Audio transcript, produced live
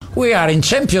We are in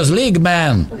Champions League,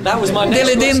 man. That was my next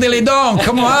Dilly din, dilly dong,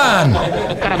 come on.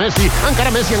 Encara Messi,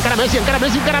 encara Messi, encara Messi, encara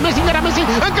Messi, encara Messi, encara Messi,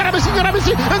 encara Messi, encara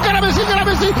Messi, encara Messi, encara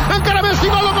Messi, encara Messi,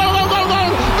 gol, gol, gol, gol,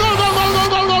 gol, gol, gol, gol,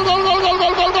 gol, gol, gol, gol, gol,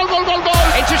 gol, gol, gol, gol, gol, gol.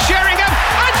 Into Sheringham,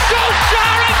 and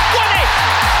Solskjaer has won it.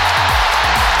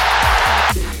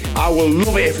 I will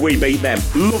love it if we beat them.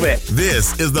 Love it.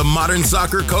 This is the Modern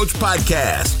Soccer Coach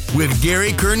Podcast with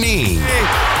Gary Curneen.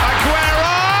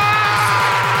 Aguero!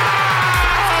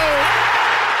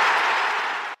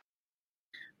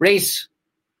 Reece,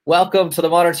 welcome to the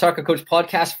Modern Soccer Coach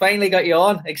Podcast. Finally got you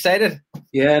on. Excited?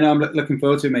 Yeah, no, I'm looking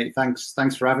forward to it, mate. Thanks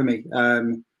for having me.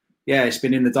 Yeah, it's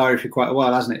been in the diary for quite a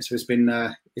while, hasn't it? So it's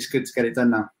good to get it done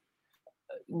now.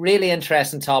 Really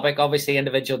interesting topic. Obviously,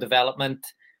 individual development.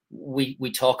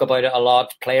 We talk about it a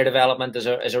lot. Player development is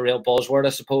a real buzzword, I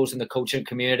suppose, in the coaching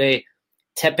community.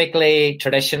 Typically,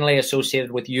 traditionally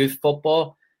associated with youth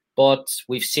football, but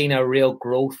we've seen a real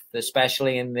growth,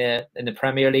 especially in the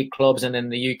Premier League clubs and in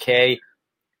the UK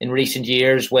in recent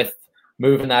years, with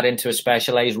moving that into a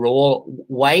specialised role.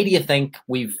 Why do you think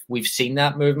we've seen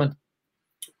that movement?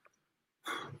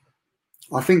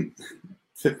 I think,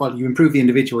 well, you improve the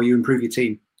individual, you improve your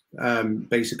team,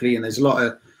 basically. And there's a lot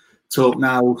of talk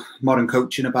now, modern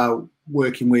coaching, about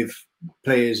working with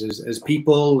players as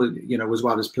people, you know, as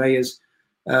well as players.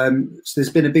 So there's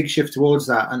been a big shift towards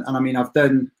that. And I mean, I've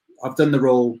done the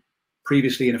role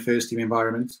previously in a first team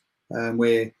environment,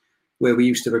 where we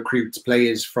used to recruit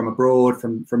players from abroad,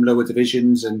 from lower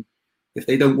divisions. And if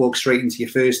they don't walk straight into your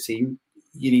first team,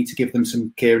 you need to give them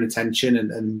some care and attention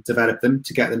and develop them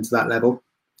to get them to that level,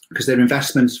 because they're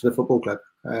investments for the football club.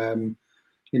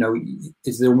 You know,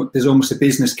 there's almost a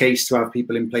business case to have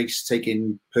people in place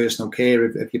taking personal care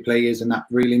of your players and that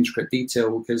really intricate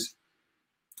detail, because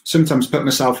sometimes put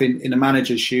myself in a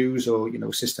manager's shoes, or, you know,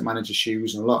 assistant manager's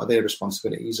shoes, and a lot of their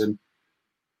responsibilities. And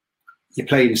you're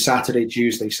playing Saturday,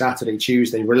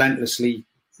 Tuesday, relentlessly,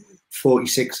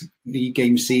 46 league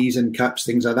game season, cups,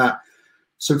 things like that.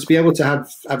 So to be able to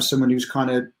have someone who's kind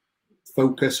of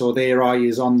focus, or their eye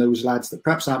is on those lads that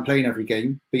perhaps aren't playing every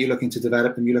game, but you're looking to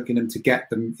develop them, you're looking them to get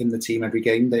them in the team every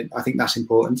game, then I think that's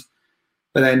important.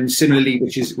 But then similarly,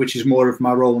 which is more of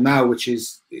my role now, which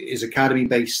is academy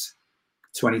based,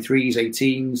 23s,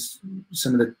 18s,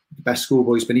 some of the best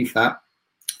schoolboys beneath that.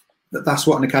 That's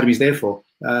what an academy is there for.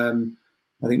 I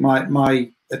think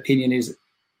my opinion is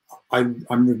I'm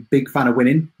a big fan of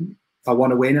winning. I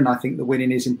want to win, and I think the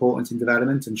winning is important in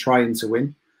development and trying to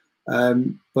win.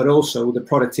 But also the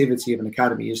productivity of an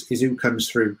academy is who comes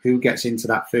through, who gets into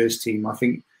that first team. I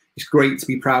think it's great to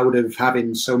be proud of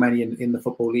having so many in the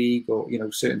Football League, or, you know,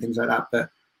 certain things like that, but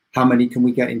how many can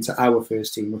we get into our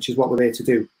first team, which is what we're there to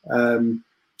do.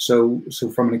 So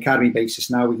from an academy basis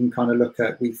now, we can kind of look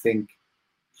at, we think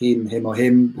him, they've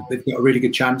got a really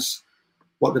good chance.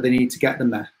 What do they need to get them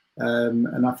there?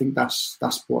 And I think that's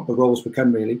what the roles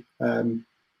become, really. You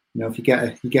know, if you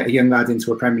get a young lad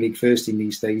into a Premier League first team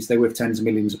these days, they're worth tens of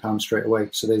millions of pounds straight away.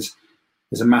 So there's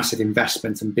a massive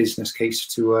investment and business case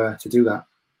to do that.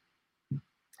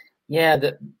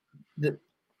 Yeah,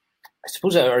 I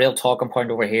suppose a real talking point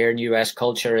over here in US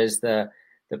culture is the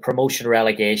promotion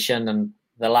relegation and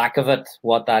the lack of it,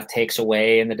 what that takes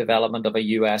away in the development of a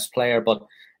US player. But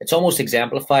it's almost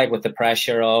exemplified with the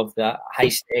pressure of the high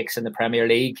stakes in the Premier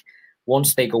League.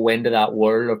 Once they go into that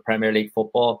world of Premier League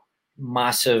football,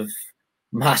 massive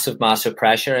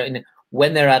pressure. And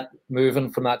when they're at moving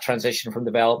from that transition from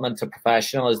development to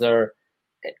professional,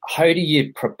 how do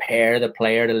you prepare the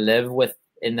player to live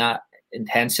in that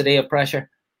intensity of pressure?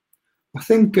 I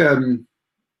think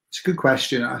it's a good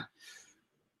question.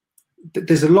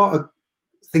 There's a lot of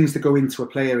things that go into a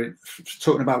player.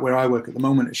 Talking about where I work at the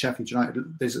moment at Sheffield United,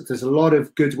 there's a lot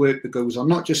of good work that goes on,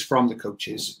 not just from the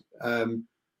coaches,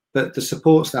 but the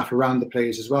support staff around the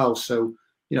players as well. So,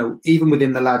 you know, even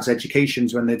within the lads'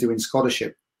 educations, when they're doing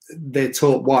scholarship, they're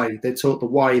taught why. They're taught the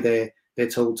why they're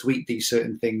told to eat these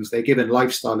certain things. They're given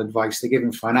lifestyle advice. They're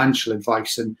given financial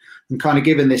advice, and kind of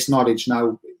given this knowledge.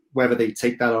 Now, whether they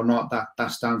take that or not,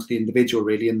 that's down to the individual,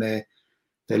 really, and their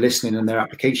listening and their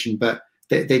application. But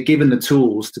they're given the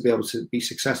tools to be able to be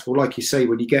successful. Like you say,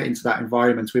 when you get into that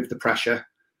environment with the pressure,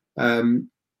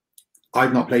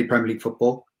 I've not played Premier League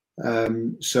football,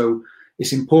 so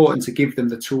it's important to give them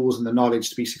the tools and the knowledge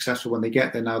to be successful when they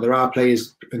get there. Now, there are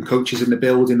players and coaches in the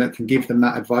building that can give them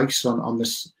that advice on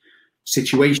the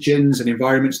situations and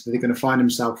environments that they're going to find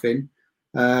themselves in.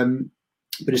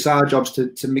 But it's our jobs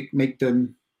to make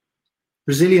them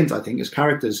resilient, I think, as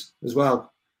characters as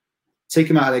well. Take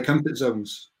them out of their comfort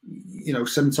zones. You know,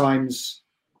 sometimes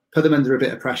put them under a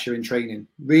bit of pressure in training.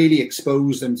 Really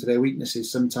expose them to their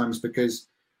weaknesses sometimes, because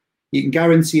you can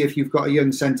guarantee if you've got a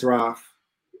young centre half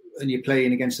and you're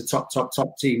playing against a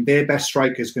top team, their best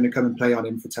striker is going to come and play on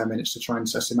him for 10 minutes to try and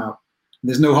suss him out. And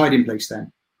there's no hiding place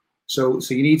then. So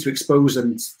you need to expose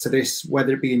them to this,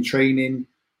 whether it be in training,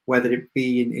 whether it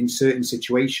be in certain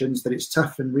situations, that it's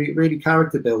tough and really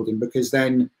character building, because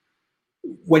then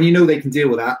when you know they can deal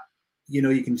with that, you know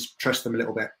you can trust them a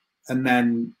little bit. And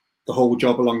then the whole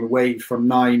job along the way from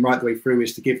 9 right the way through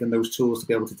is to give them those tools to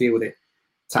be able to deal with it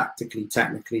tactically,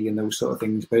 technically, and those sort of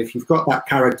things. But if you've got that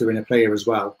character in a player as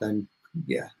well, then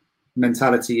yeah,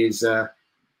 mentality is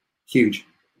huge.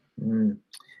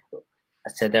 I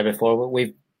said there before,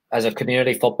 we've, as a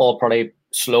community football, probably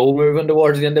slow moving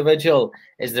towards the individual.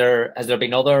 Has there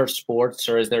been other sports,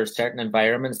 or is there certain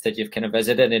environments that you've kind of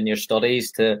visited in your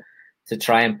studies to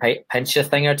try and pinch a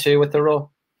thing or two with the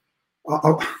role?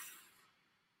 I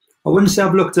wouldn't say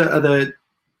I've looked at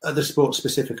other sports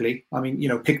specifically. I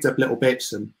mean, picked up little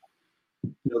bits, and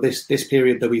this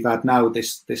period that we've had now,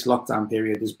 this lockdown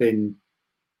period, has been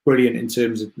brilliant in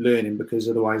terms of learning, because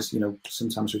otherwise,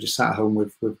 sometimes we're just sat at home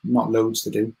with not loads to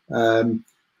do.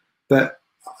 But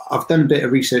I've done a bit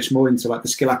of research more into like the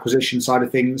skill acquisition side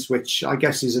of things, which I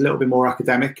guess is a little bit more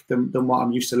academic than what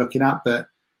I'm used to looking at. But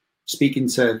speaking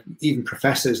to even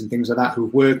professors and things like that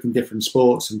who've worked in different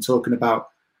sports and talking about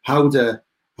how do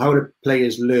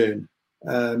players learn,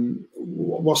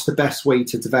 what's the best way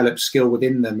to develop skill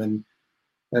within them,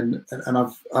 and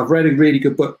I've read a really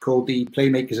good book called The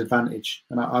Playmaker's Advantage,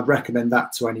 and I'd recommend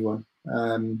that to anyone.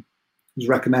 It was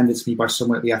recommended to me by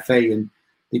someone at the FA, and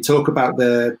they talk about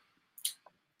the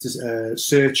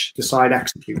search, decide,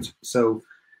 execute. So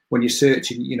when you're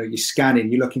searching, you're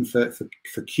scanning, you're looking for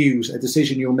cues. A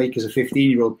decision you'll make as a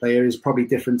 15-year-old player is probably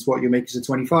different to what you'll make as a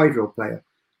 25-year-old player,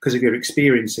 because of your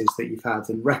experiences that you've had,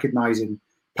 and recognizing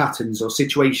patterns or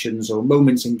situations or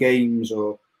moments in games,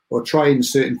 or trying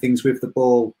certain things with the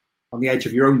ball on the edge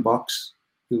of your own box.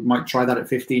 You might try that at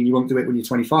 15, you won't do it when you're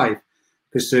 25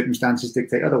 because circumstances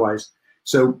dictate otherwise.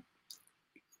 So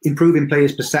improving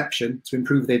players' perception to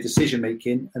improve their decision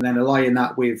making, and then aligning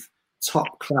that with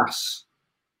top class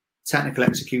technical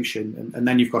execution, and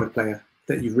then you've got a player.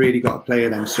 You've really got a player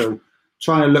then. So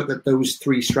trying to look at those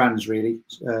 3 strands really,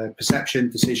 perception,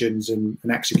 decisions, and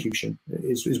execution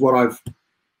is what I've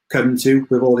come to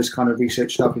with all this kind of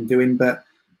research that I've been doing. But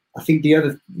I think the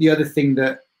other thing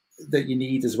that you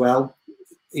need as well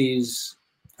is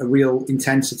a real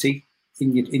intensity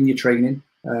in your training,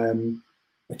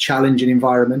 a challenging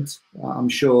environment. I'm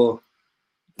sure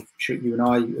you and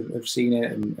I have seen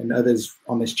it, and others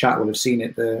on this chat will have seen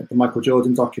it. The Michael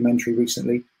Jordan documentary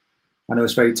recently. I know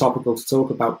it's very topical to talk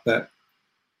about, but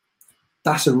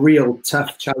that's a real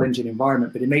tough, challenging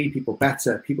environment. But it made people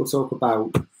better. People talk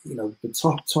about the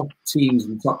top teams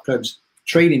and top clubs.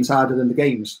 Training's harder than the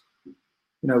games.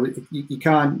 You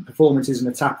can't. Performance isn't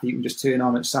a tap that you can just turn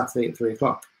on at Saturday at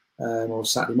 3:00 or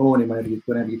Saturday morning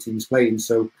whenever your team's playing.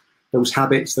 So those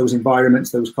habits, those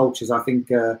environments, those cultures, I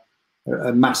think are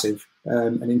massive.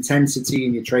 And intensity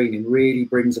in your training really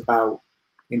brings about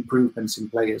improvements in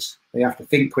players. They have to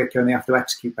think quicker and they have to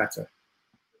execute better.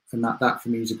 And that for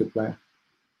me is a good player.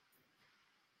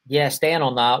 Yeah, staying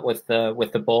on that with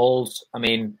the balls. I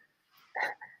mean,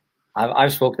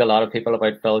 I've spoken to a lot of people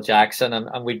about Phil Jackson,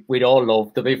 and we'd all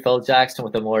love to be Phil Jackson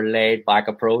with a more laid back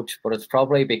approach, but it's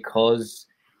probably because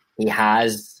he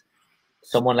has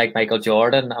someone like Michael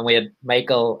Jordan, and we had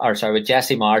with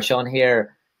Jesse Marsh on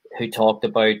here, who talked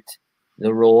about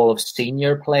the role of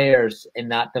senior players in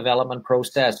that development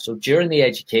process. So during the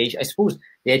education, I suppose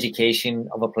the education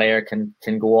of a player can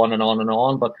go on and on and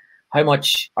on, but how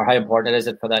much or how important is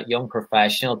it for that young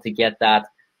professional to get that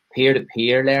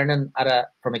peer-to-peer learning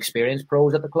from experienced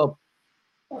pros at the club?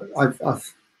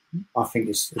 I think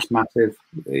it's massive.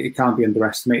 It can't be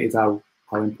underestimated how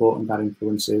important that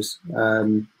influence is.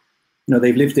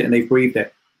 They've lived it and they've breathed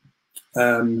it.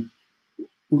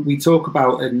 We talk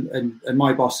about, and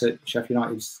my boss at Sheffield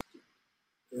United's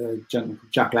gentleman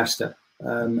Jack Lester,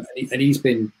 and he's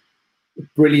been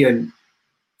brilliant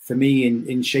for me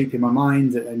in shaping my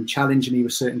mind and challenging me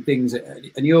with certain things.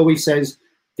 And he always says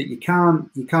that you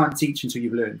can't teach until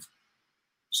you've learned.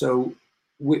 So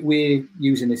we're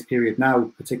using this period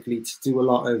now, particularly to do a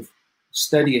lot of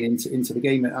studying into the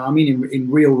game. I mean, in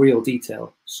real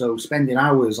detail. So spending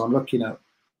hours on looking at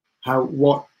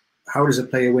how does a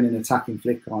player win an attacking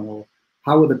flick on, or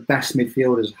how are the best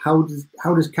midfielders? How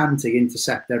does Kante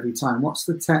intercept every time? What's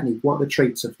the technique? What are the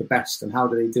traits of the best, and how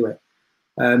do they do it?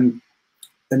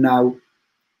 And now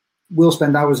we'll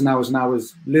spend hours and hours and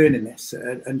hours learning this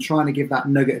and trying to give that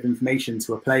nugget of information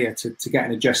to a player to get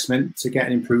an adjustment, to get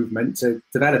an improvement, to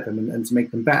develop them and to make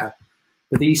them better.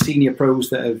 But these senior pros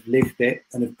that have lived it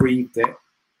and have breathed it,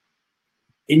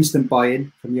 instant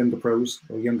buy-in from younger pros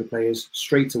or younger players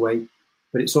straight away.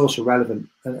 But it's also relevant,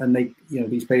 and they,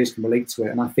 these players can relate to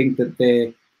it. And I think that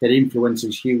their influence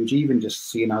is huge. Even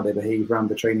just seeing how they behave around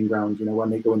the training ground, when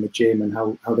they go in the gym and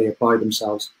how they apply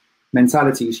themselves.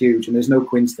 Mentality is huge, and there's no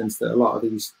coincidence that a lot of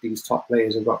these top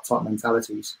players have got top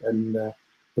mentalities. And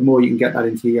the more you can get that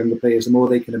into your younger players, the more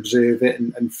they can observe it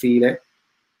and feel it.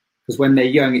 Because when they're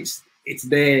young, it's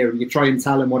there, and you try and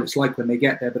tell them what it's like when they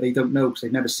get there, but they don't know because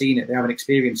they've never seen it, they haven't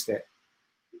experienced it.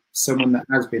 Someone that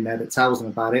has been there that tells them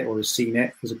about it or has seen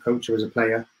it as a coach or as a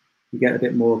player, you get a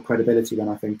bit more credibility then,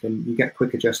 I think, and you get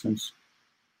quick adjustments.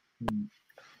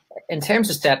 In terms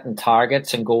of setting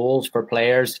targets and goals for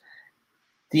players,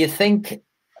 do you think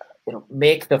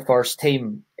make the first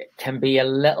team can be a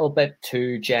little bit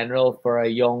too general for a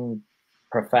young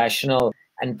professional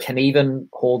and can even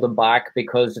hold them back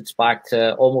because it's back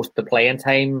to almost the playing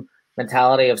time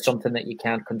mentality of something that you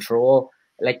can't control?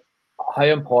 Like, how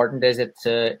important is it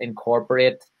to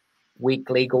incorporate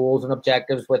weekly goals and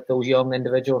objectives with those young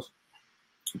individuals?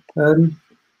 I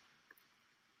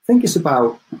think it's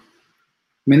about,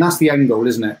 that's the end goal,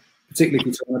 isn't it? Particularly if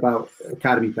you're talking about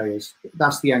academy players.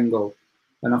 That's the end goal.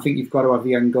 And I think you've got to have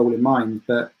the end goal in mind.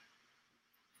 But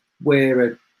where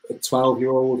a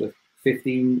 12-year-old, a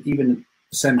 15, even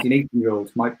 17,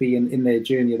 18-year-old might be in their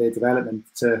journey of their development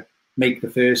to make the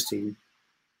first team,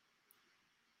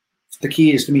 the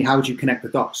key is, for me, how do you connect the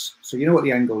dots? So you know what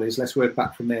the end goal is. Let's work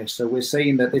back from there. So we're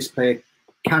saying that this player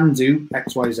can do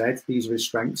X, Y, Z. These are his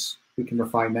strengths. We can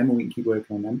refine them and we can keep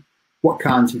working on them. What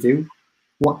can't he do?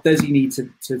 What does he need to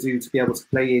do to be able to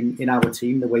play in our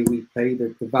team the way we play,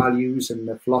 the values and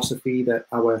the philosophy that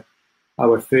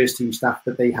our first team staff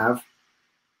that they have,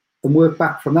 and work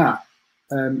back from that.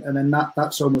 And then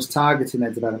that's almost targeting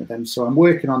their development then. So I'm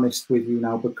working on this with you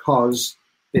now because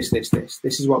this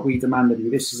is what we demand of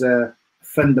you. This is a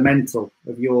fundamental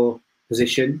of your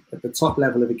position at the top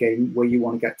level of the game where you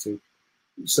want to get to.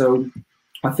 So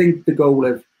I think the goal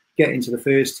of getting to the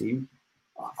first team,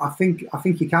 I think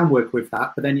you can work with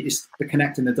that, but then it's the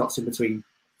connecting the dots in between.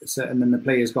 So, and then the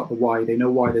players got the why. They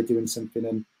know why they're doing something.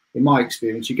 And in my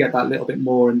experience, you get that little bit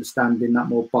more understanding, that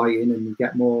more buy-in, and you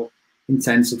get more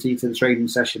intensity to the training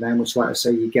session then, which, like I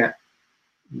say, you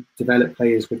develop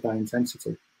players with that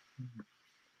intensity.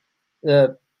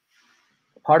 The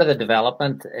part of the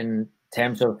development in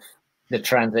terms of the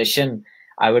transition,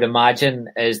 I would imagine,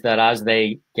 is that as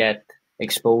they get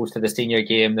exposed to the senior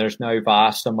game, there's now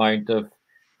vast amount of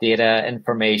data,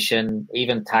 information,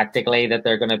 even tactically, that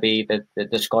they're going to be the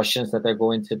discussions that they're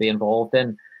going to be involved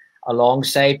in,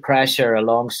 alongside pressure,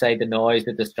 alongside the noise,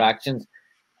 the distractions.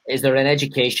 Is there an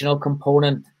educational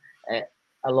component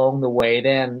along the way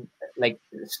then, like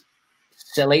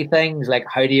silly things like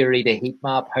how do you read a heat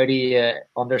map, how do you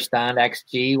understand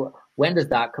XG? When does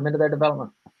that come into their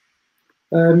development?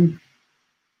 I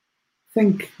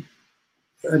think,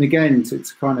 and again, to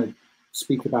kind of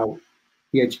speak about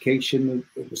the education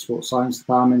of the sports science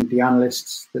department, the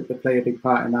analysts that play a big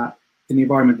part in that, in the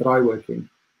environment that I work in,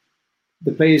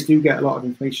 the players do get a lot of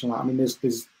information on that. I mean,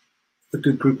 there's a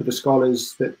good group of the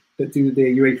scholars that do the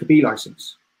UEFA B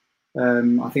license.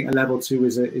 I think a level 2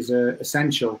 is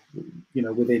essential,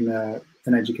 within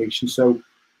an education. So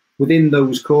within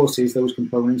those courses, those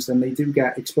components, then they do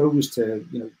get exposed to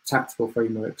tactical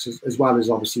frameworks as well as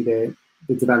obviously the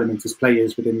development as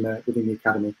players within the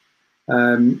academy.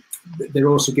 They're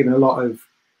also given a lot of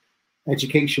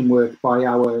education work by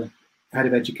our head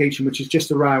of education, which is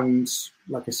just around,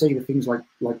 like I say, the things like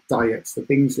diets, the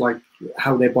things like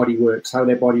how their body works, how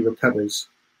their body recovers.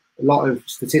 A lot of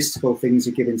statistical things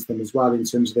are given to them as well in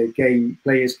terms of their game.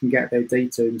 Players can get their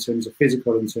data in terms of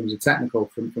physical, in terms of technical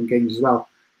from games as well.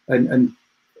 And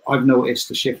I've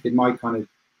noticed a shift in my kind of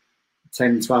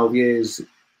 10, 12 years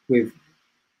with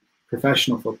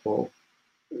professional football.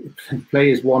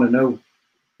 Players want to know.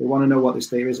 They want to know what this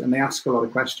data is, and they ask a lot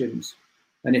of questions.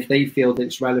 And if they feel that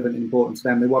it's relevant and important to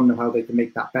them, they want to know how they can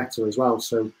make that better as well.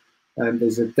 So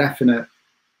there's a definite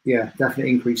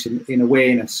increase in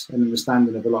awareness and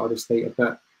understanding of a lot of this data.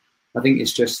 But I think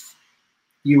it's just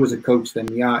you as a coach, then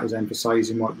the art is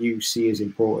emphasising what you see as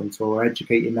important, or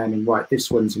educating them in, right, this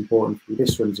one's important for you,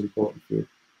 this one's important for you.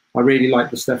 I really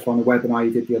like the stuff on the webinar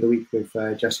you did the other week with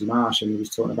Jesse Marsh, and he was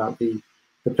talking about the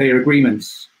player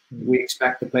agreements. We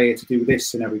expect the player to do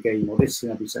this in every game or this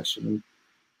in every session,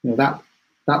 and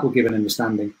that will give an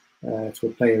understanding to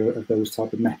a player of those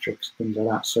type of metrics, things like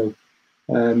that. So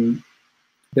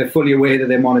they're fully aware that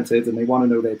they're monitored and they want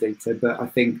to know their data, but I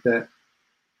think that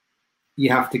you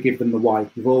have to give them the why.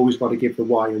 You've always got to give the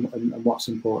why and what's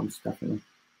important, definitely.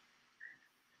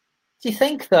 Do you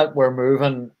think that we're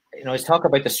moving? Let's talk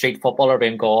about the street footballer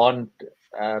being gone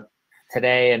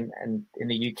today and in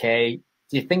the UK.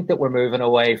 Do you think that we're moving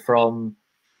away from,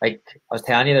 like I was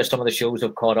telling you, there's some of the shows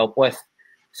I've caught up with.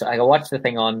 So I watched the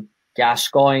thing on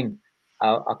Gascoigne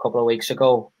a couple of weeks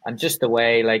ago, and just the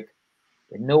way, like,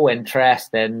 no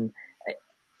interest in. I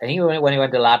think when he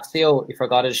went to Lazio, he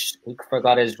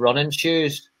forgot his running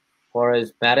shoes for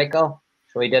his medical.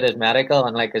 So he did his medical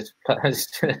and like his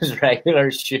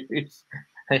regular shoes.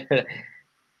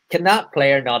 Can that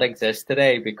player not exist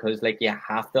today? Because like you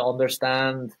have to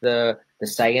understand the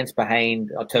science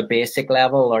behind to a basic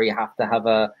level, or you have to have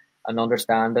an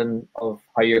understanding of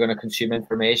how you're going to consume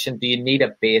information. Do you need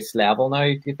a base level now,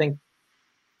 do you think?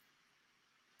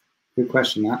 Good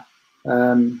question, that.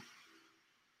 I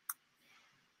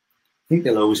think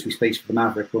there'll always be space for the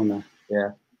Maverick, won't there?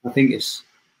 Yeah. I think it's,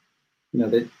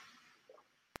 that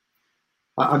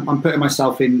I'm putting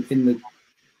myself in the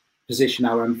position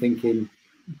now where I'm thinking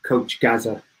Coach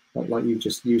Gazza, like you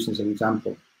just used as an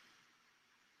example.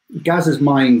 Gazza's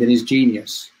mind and his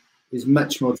genius is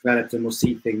much more developed and will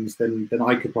see things than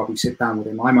I could probably sit down with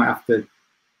him. I might have to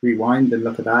rewind and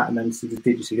look at that and then see,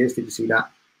 did you see this, did you see that?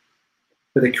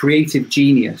 But the creative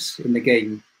genius in the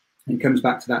game, and it comes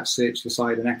back to that search,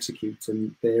 decide and execute,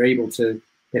 and they're able to,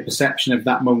 their perception of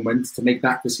that moment to make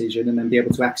that decision and then be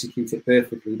able to execute it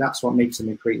perfectly. That's what makes them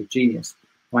a creative genius.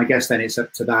 And I guess then it's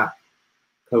up to that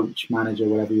coach, manager,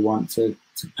 whatever you want, to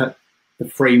put the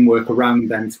framework around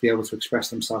them to be able to express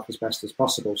themselves as best as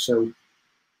possible. So,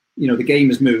 the game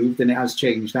has moved and it has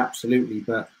changed, absolutely,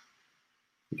 but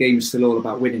the game is still all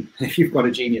about winning. If you've got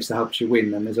a genius that helps you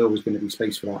win, then there's always going to be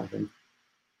space for that, I think.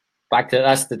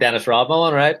 That's the Dennis Rodman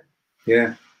one, right?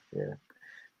 Yeah.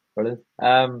 Brilliant.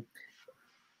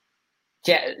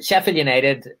 Sheffield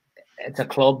United, it's a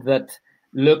club that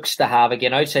looks to have,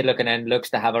 again, outside looking in,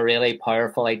 looks to have a really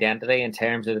powerful identity in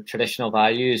terms of the traditional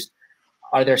values.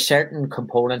 Are there certain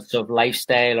components of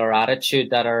lifestyle or attitude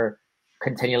that are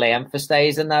continually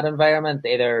emphasized in that environment,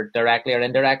 either directly or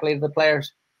indirectly to the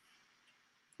players?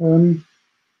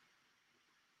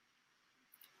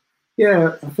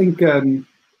 Yeah, I think. I'm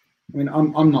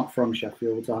not from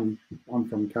Sheffield. I'm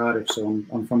from Cardiff, so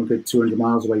I'm from a good 200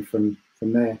 miles away from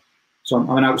there. So I'm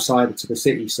an outsider to the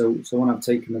city. So when I've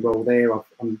taken the role there,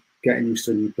 I'm getting used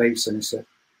to a new place, and it's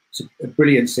a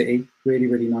brilliant city, really,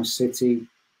 really nice city.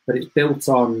 But it's built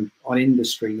on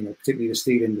industry, particularly the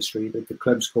steel industry. The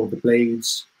club's called the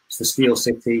Blades. It's the Steel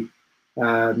City.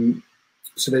 So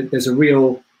there's a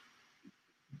real,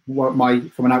 from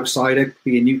an outsider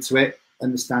being new to it,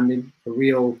 understanding a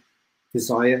real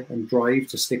desire and drive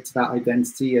to stick to that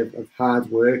identity of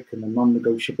hard work and the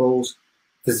non-negotiables,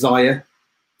 desire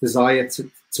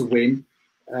to win,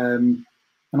 and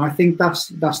I think that's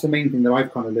the main thing that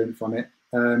I've kind of learned from it.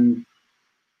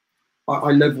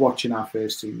 I love watching our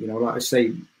first team. Like I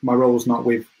say, my role's not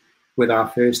with our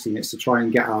first team; it's to try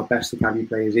and get our best academy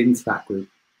players into that group.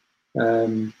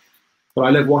 But I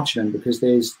love watching them because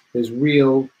there's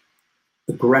real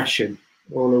aggression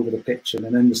all over the pitch and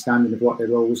an understanding of what their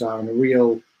roles are, and a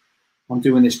real, I'm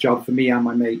doing this job for me and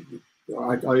my mate.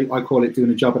 I call it doing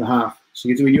a job and a half. So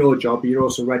you're doing your job, but you're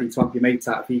also ready to help your mate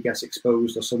out if he gets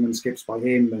exposed or someone skips by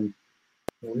him, and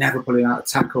never pulling out of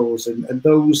tackles and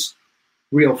those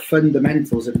real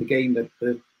fundamentals of the game that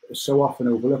are so often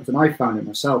overlooked. And I found it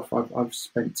myself. I've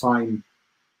spent time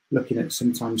looking at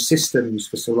sometimes systems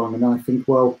for so long, and I think,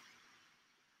 well,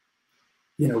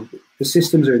 the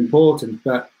systems are important,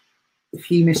 but if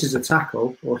he misses a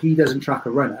tackle or he doesn't track a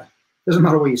runner, doesn't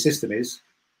matter what your system is,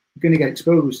 you're going to get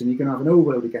exposed and you're going to have an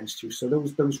overload against you. So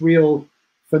those real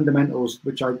fundamentals,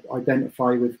 which I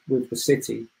identify with the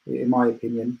City, in my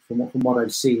opinion, from what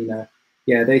I've seen,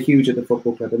 they're huge at the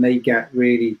football club, and they get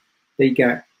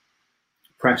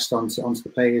pressed onto the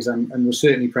players, and were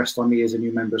certainly pressed on me as a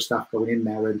new member of staff going in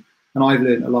there, and I've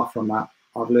learned a lot from that.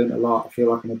 I've learned a lot. I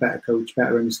feel like I'm a better coach,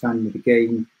 better understanding of the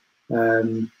game,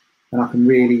 and I can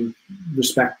really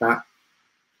respect that,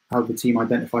 how the team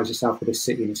identifies itself with this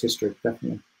city and its history,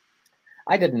 definitely.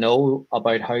 I didn't know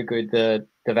about how good the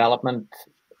development,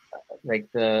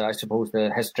 I suppose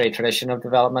the history, tradition of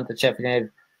development at Sheffield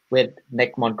United with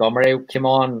Nick Montgomery came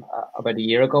on about a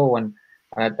year ago, and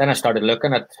then I started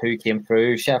looking at who came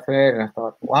through Sheffield, and I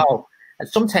thought, wow. And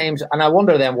sometimes, and I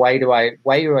wonder then, why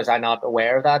was I not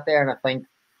aware of that there? And I think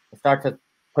I start to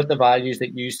put the values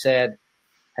that you said,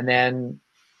 and then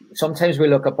sometimes we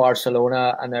look at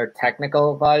Barcelona and their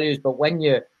technical values, but when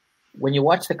you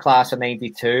watch the class of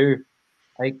 '92,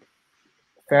 like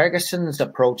Ferguson's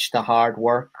approach to hard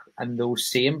work and those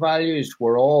same values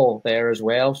were all there as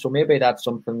well. So maybe that's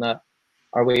something that,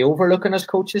 are we overlooking as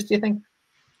coaches, do you think?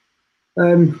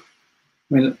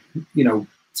 I mean, you know,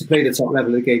 to play the top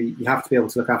level of the game, you have to be able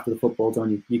to look after the football,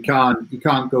 don't you? You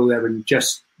can't go there and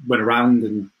just run around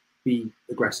and be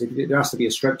aggressive. There has to be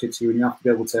a structure to you, and you have to be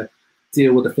able to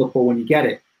deal with the football when you get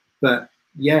it. But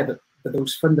yeah, but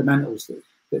those fundamentals,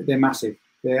 they're massive.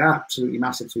 They're absolutely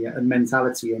massive to you, and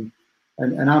mentality.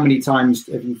 And how many times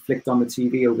have you flicked on the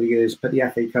TV over the years, put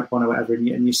the FA Cup on or whatever, and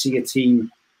you see a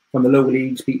team from the lower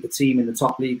leagues beat the team in the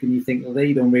top league, and you think, well,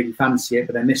 they don't really fancy it,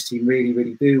 but then this team really,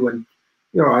 really do. And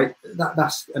you're right,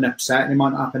 that's an upset, and it might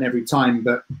not happen every time,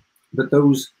 but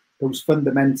those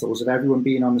fundamentals of everyone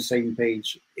being on the same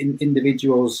page,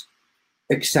 individuals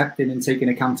accepting and taking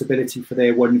accountability for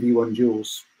their 1v1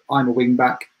 duels. I'm a wing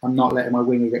back, I'm not letting my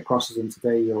winger get crosses in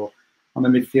today, or I'm a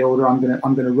midfielder,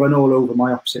 I'm gonna run all over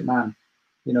my opposite man,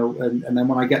 you know, and then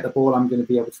when I get the ball, I'm going to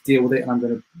be able to deal with it, and I'm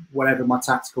going to, whatever my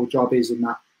tactical job is in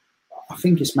that. I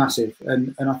think it's massive,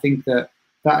 and I think that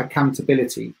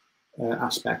accountability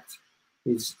aspect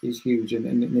is huge.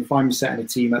 And if I'm setting a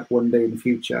team up one day in the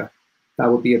future,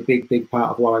 that would be a big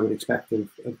part of what I would expect of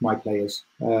my players.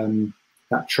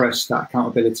 That trust, that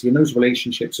accountability, and those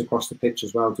relationships across the pitch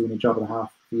as well, doing a job and a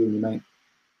half for you and your mate.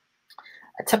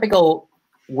 A typical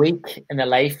week in the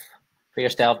life for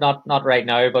yourself, not right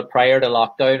now, but prior to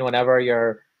lockdown, whenever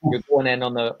you're going in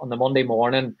on the Monday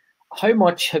morning, how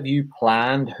much have you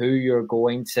planned who you're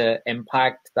going to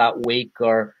impact that week,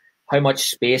 or how much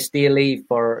space do you leave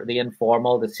for the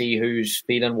informal to see who's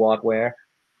feeling what where?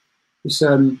 It's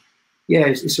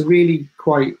it's a really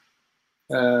quite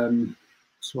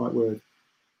what's the right word?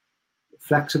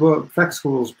 Flexible.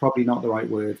 Flexible is probably not the right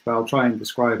word, but I'll try and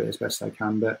describe it as best I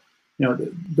can. But you know,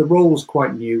 the role's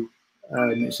quite new.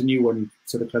 It's a new one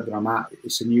to the club that I'm at.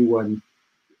 It's a new one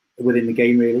within the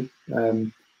game, really.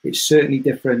 It's certainly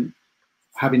different,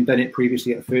 having done it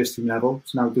previously at the first team level,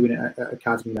 to now doing it at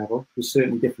academy level. There's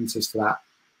certainly differences to that.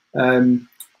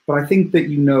 But I think that,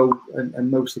 you know,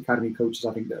 and most academy coaches,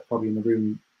 I think, that are probably in the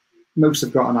room, most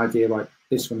have got an idea, like,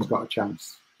 this one's got a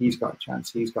chance, he's got a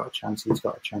chance, he's got a chance, he's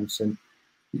got a chance. And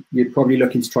you're probably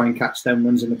looking to try and catch them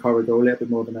ones in the corridor a little bit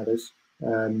more than others.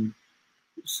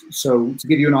 So to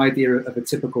give you an idea of a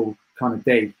typical kind of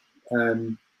day,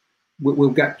 we'll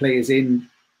get players in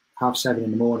 7:30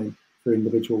 in the morning for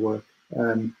individual work.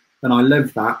 And I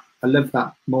love that. I love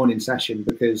that morning session,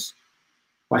 because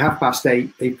by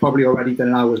 8:30, they've probably already done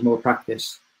an hour's more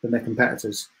practice than their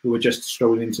competitors who are just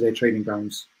strolling into their training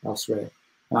grounds elsewhere.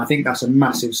 And I think that's a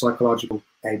massive psychological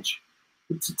edge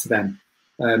to them.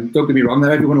 Don't get me wrong,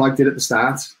 that everyone liked it at the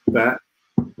start, but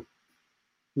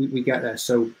we get there.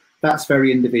 So that's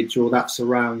very individual. That's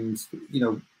around, you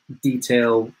know,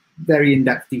 detail, very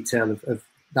in-depth detail of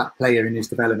that player in his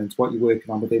development, what you're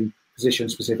working on within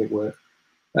position-specific work.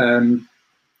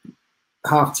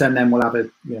 10:30, then we'll have a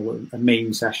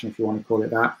main session, if you want to call it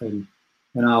that, and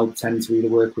I'll tend to either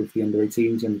work with the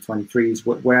under-18s, under-23s,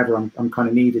 wherever I'm kind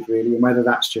of needed, really, and whether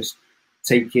that's just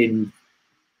taking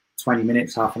 20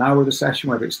 minutes, half an hour of the session,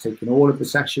 whether it's taking all of the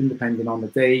session, depending on the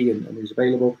day and who's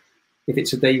available. If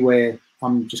it's a day where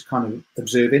I'm just kind of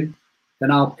observing, then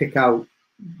I'll pick out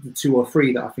the 2 or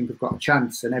 3 that I think have got a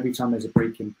chance. And every time there's a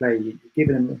break in play, you're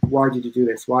giving them, why did you do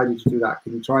this? Why did you do that?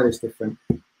 Can you try this different?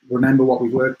 Remember what we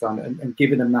worked on, and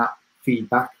giving them that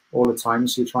feedback all the time.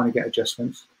 So you're trying to get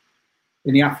adjustments.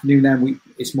 In the afternoon, then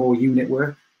it's more unit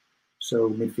work.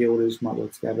 So midfielders might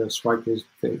work together, strikers,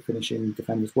 finishing,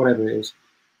 defenders, whatever it is.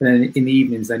 And then in the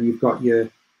evenings, then you've got your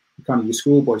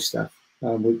schoolboy stuff.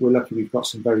 We're lucky we've got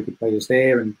some very good players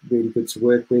there and really good to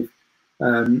work with.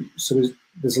 So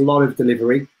there's a lot of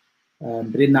delivery.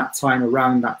 But in that time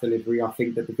around that delivery, I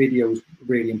think that the video is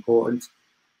really important.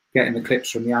 Getting the clips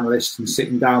from the analysts and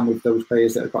sitting down with those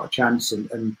players that have got a chance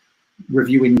and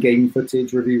reviewing game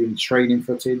footage, reviewing training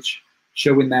footage,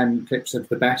 showing them clips of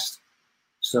the best.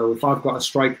 So if I've got a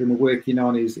striker and we're working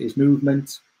on his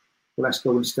movement, well, let's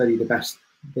go and study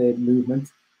their movement,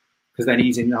 because then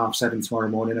he's in 7:30 tomorrow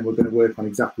morning and we're going to work on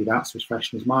exactly that, so it's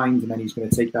fresh in his mind, and then he's going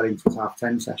to take that into his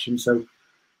 10:30 session. So,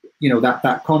 you know,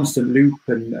 that constant loop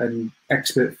and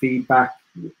expert feedback,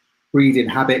 breeding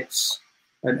habits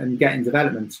and getting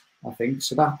development, I think.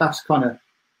 So that's kind of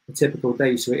a typical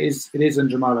day. So it is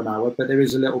 100 mile an hour, but there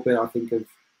is a little bit, I think, of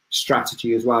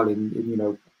strategy as well in you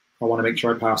know, I want to make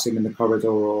sure I pass him in the corridor,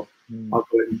 or I'll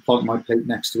go and plonk my plate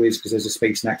next to his because there's a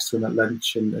space next to him at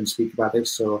lunch and speak about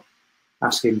this, or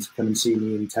ask him to come and see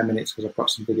me in 10 minutes because I've got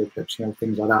some video clips, you know,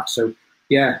 things like that. So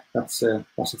yeah, that's a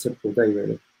typical day,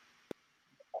 really.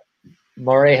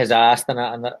 Murray has asked,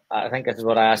 and I think this is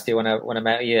what I asked you when I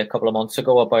met you a couple of months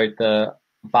ago, about the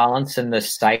balance and the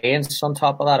science on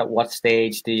top of that. At what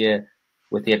stage do you,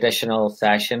 with the additional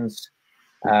sessions,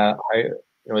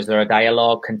 is there a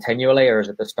dialogue continually, or is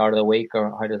it the start of the week,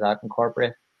 or how does that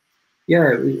incorporate?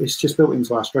 Yeah, it's just built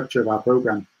into our structure of our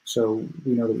program, so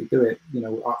we know that we do it.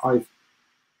 I've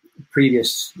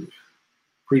previous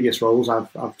roles,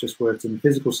 I've just worked in the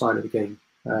physical side of the game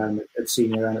at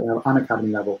senior and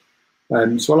academy level.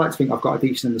 So I like to think I've got a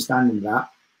decent understanding of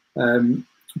that.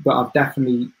 But I've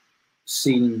definitely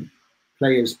seen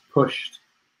players pushed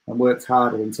and worked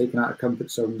harder and taken out of comfort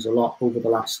zones a lot over the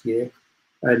last year.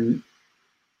 And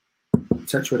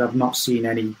touch wood, I've not seen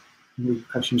any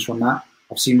repercussions from that.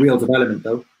 I've seen real development,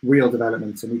 though, real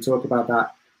development. And we talk about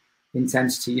that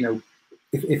intensity.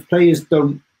 If players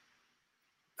don't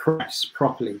press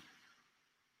properly,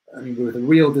 with a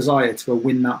real desire to go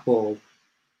win that ball,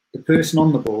 the person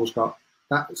on the ball's got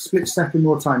that split second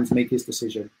more time to make his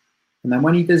decision. And then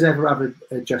when he does ever have an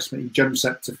adjustment, he jumps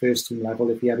up to first team level.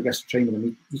 If he ever gets to train with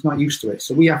him, he's not used to it.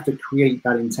 So we have to create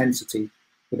that intensity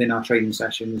within our training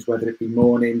sessions, whether it be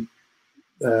morning,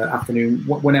 afternoon,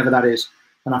 whenever that is.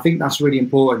 And I think that's really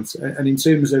important. And in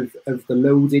terms of the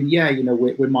loading,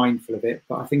 we're mindful of it,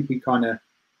 but I think we kind of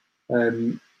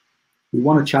we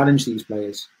want to challenge these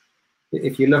players.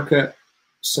 If you look at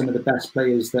some of the best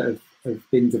players that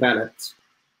have been developed,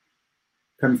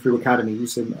 come through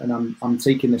academies, and I'm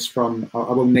taking this from, I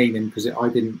won't name him because I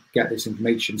didn't get this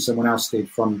information, someone else did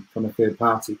from a third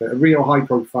party, but a real high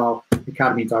profile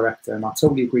academy director, and I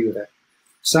totally agree with it,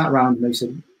 sat around and they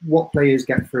said, what players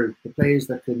get through? The players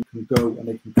that can go and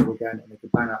they can go again, and they can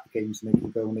bang out the games and they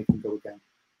can go and they can go again.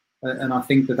 And I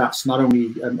think that's not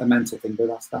only a mental thing, but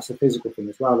that's a physical thing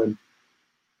as well. And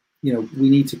we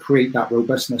need to create that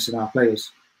robustness in our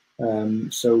players.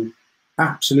 So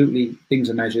absolutely things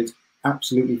are measured.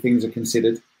 Absolutely things are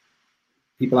considered.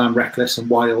 People aren't reckless and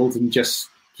wild and just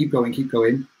keep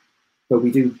going. But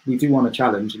we do want to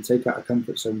challenge and take out of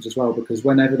comfort zones as well, because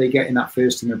whenever they get in that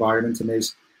first team environment and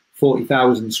there's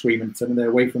 40,000 screaming at them and they're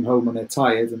away from home and they're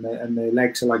tired and their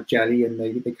legs are like jelly and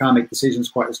they can't make decisions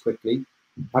quite as quickly,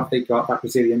 have they got that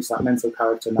resilience, that mental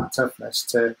character and that toughness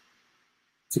to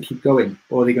keep going,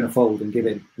 or are they going to fold and give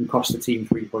in and cost the team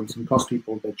 3 points and cost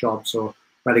people their jobs or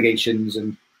relegations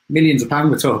and millions of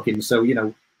pounds we're talking? So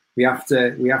we have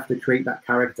to create that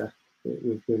character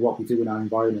with what we do in our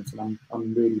environment, and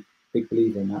I'm really big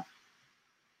believer in that.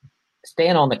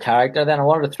 Staying on the character, then I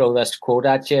wanted to throw this quote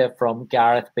at you from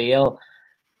Gareth Bale.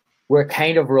 We're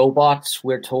kind of robots.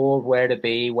 We're told where to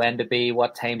be, when to be,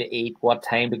 what time to eat, what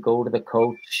time to go to the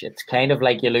coach. It's kind of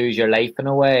like you lose your life in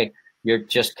a way. You're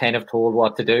just kind of told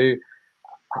what to do.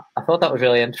 I thought that was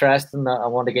really interesting. I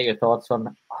want to get your thoughts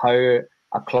on how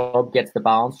a club gets the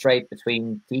balance right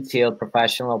between detailed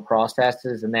professional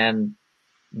processes and then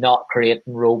not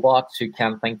creating robots who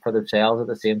can't think for themselves at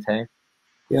the same time.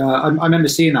 Yeah, I remember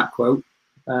seeing that quote.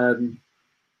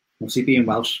 Obviously, being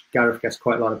Welsh, Gareth gets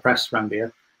quite a lot of press around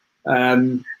here. I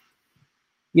mean,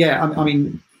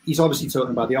 he's obviously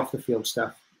talking about the off-the-field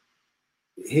stuff.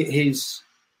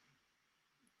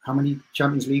 How many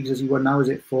Champions Leagues has he won now? Is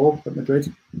it 4 at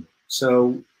Madrid?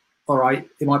 So, all right,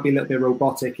 it might be a little bit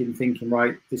robotic in thinking,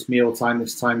 right, this meal time,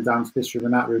 this time down to this room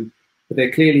and that room. But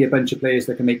they're clearly a bunch of players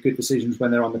that can make good decisions when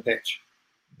they're on the pitch.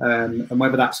 And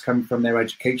whether that's come from their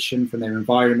education, from their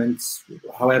environment,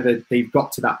 however they've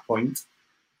got to that point,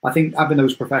 I think having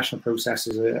those professional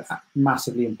processes are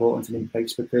massively important and in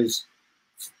place, because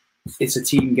it's a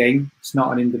team game. It's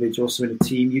not an individual. So in a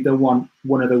team, you don't want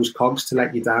one of those cogs to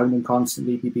let you down and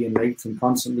constantly be being late and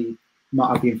constantly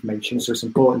not have the information. So it's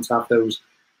important to have those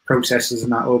processes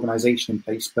and that organisation in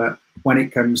place. But when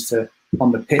it comes to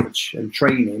on the pitch and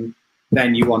training,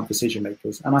 then you want decision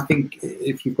makers. And I think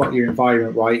if you've got your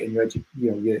environment right and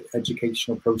your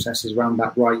educational processes around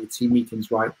that right, your team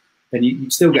meetings right, then you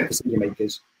still get decision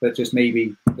makers. But just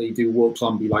maybe they do walk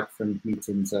zombie like from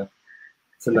meeting to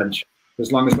lunch.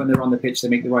 As long as when they're on the pitch they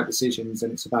make the right decisions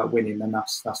and it's about winning, then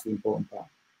that's the important part.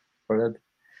 Brilliant.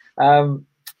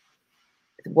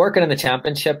 Working in the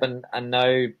Championship and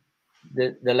now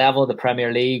the level of the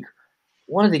Premier League,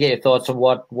 wanted to get your thoughts on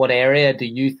what area do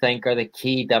you think are the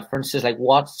key differences? Like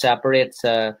what separates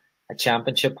a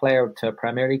Championship player to a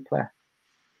Premier League player?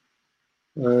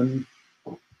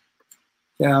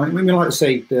 Yeah, I mean, like I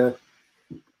say,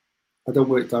 I don't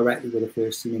work directly with the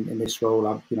first team in this role.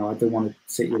 I don't want to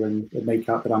sit here and make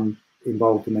out that I'm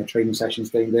involved in their training sessions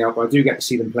day in, day out, but I do get to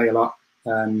see them play a lot.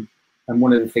 And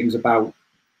one of the things about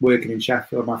working in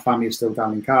Sheffield, my family is still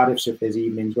down in Cardiff, so if there's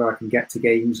evenings where I can get to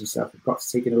games and stuff, I've got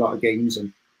to take in a lot of games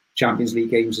and Champions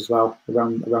League games as well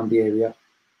around the area.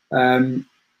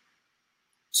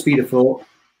 Speed of thought,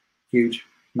 huge,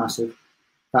 massive.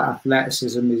 That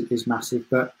athleticism is massive,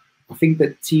 but I think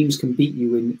that teams can beat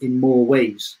you in more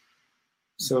ways.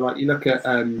 So like you look at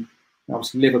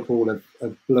Obviously, Liverpool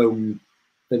have blown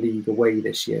the league away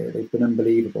this year. They've been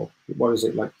unbelievable. What is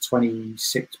it, like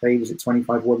 26 paid? Is it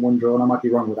 25-1 draw? And I might be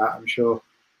wrong with that. I'm sure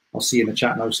I'll see in the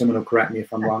chat now. Someone will correct me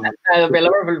if I'm wrong. There'll be a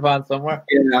Liverpool fan somewhere.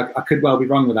 Yeah, I could well be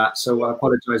wrong with that. So I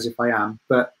apologise if I am.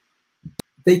 But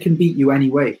they can beat you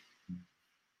anyway.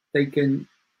 They can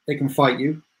fight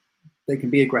you. They can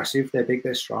be aggressive. They're big.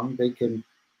 They're strong. They can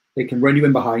run you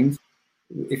in behind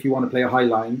if you want to play a high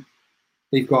line.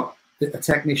 They've got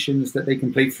technicians that they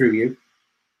can play through you.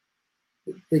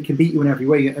 They can beat you in every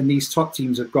way, and these top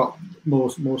teams have got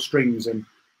more strings. And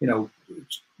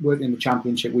working in the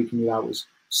Championship week in out was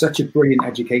such a brilliant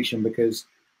education, because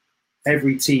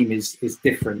every team is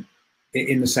different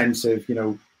in the sense of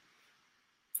you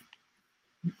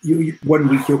 1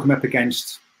 week you'll come up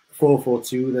against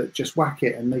 4-4-2 that just whack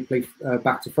it and they play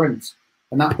back to front,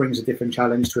 and that brings a different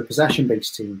challenge to a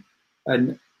possession-based team.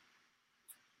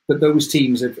 But those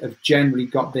teams have generally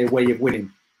got their way of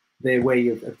winning, their way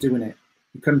of doing it.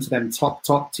 You come to them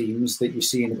top teams that you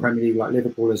see in the Premier League, like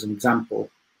Liverpool as an example.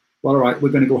 Well, all right, we're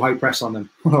going to go high press on them.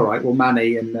 All right, well,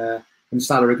 Mane and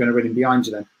Salah are going to run in behind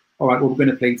you then. All right, well, we're going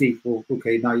to play deep. Well,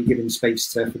 okay, now you're giving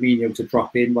space to Fabinho to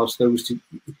drop in whilst those two,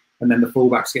 and then the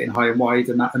fullbacks getting high and wide,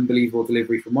 and that unbelievable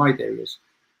delivery from wide areas.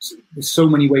 So there's so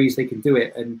many ways they can do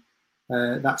it, and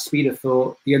that speed of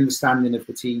thought, the understanding of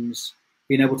the teams,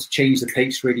 being able to change the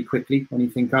pace really quickly when you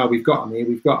think, oh, we've got them here,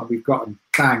 we've got them,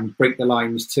 bang, break the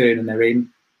lines, turn, and they're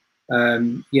in.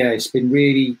 It's been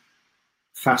really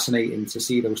fascinating to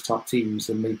see those top teams,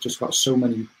 and they've just got so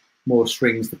many more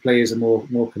strings. The players are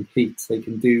more complete. They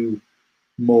can do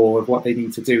more of what they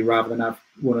need to do rather than have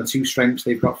 1 or 2 strengths.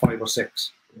 They've got 5 or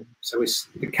 6. So it's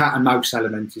the cat and mouse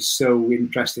element is so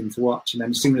interesting to watch. And then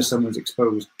as soon as someone's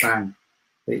exposed, bang,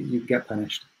 you get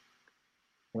punished.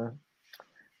 Yeah.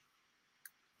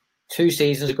 2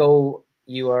 seasons ago,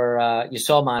 you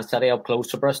saw Man City up close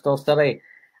to Bristol City,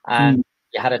 and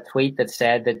you had a tweet that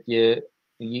said that you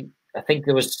I think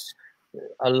there was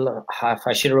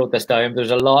I should have wrote this down. There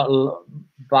was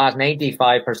about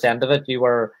 95% of it.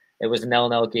 It was a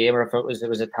 0-0 game, or if it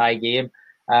was a tie game,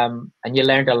 and you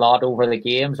learned a lot over the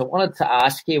games. I wanted to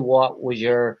ask you what were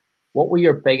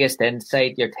your biggest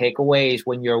insight, your takeaways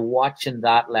when you're watching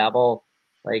that level,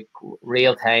 like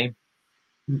real time?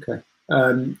 Okay.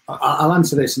 I'll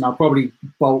answer this, and I'll probably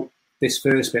bolt this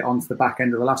first bit onto the back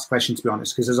end of the last question, to be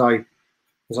honest, because as I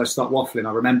stopped waffling,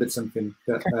 I remembered something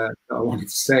that I wanted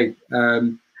to say.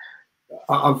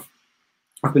 I've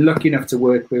been lucky enough to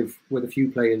work with a few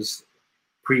players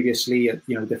previously at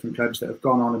different clubs that have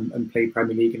gone on and played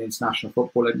Premier League and international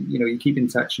football, and you keep in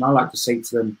touch. And I like to say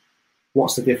to them,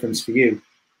 "What's the difference for you?"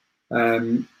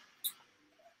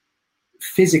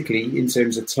 Physically, in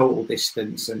terms of total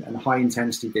distance and high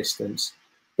intensity distance,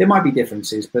 there might be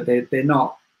differences, but they're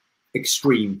not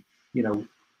extreme.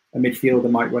 A midfielder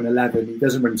might run 11; he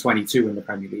doesn't run 22 in the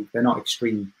Premier League. They're not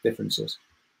extreme differences.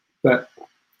 But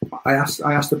I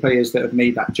asked the players that have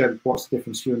made that jump, "What's the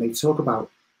difference for you?" And they talk about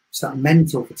it's that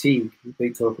mental fatigue. They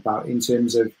talk about in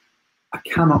terms of, I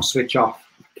cannot switch off.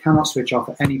 I cannot switch off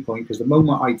at any point, because the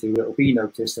moment I do, it'll be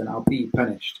noticed and I'll be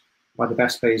punished by the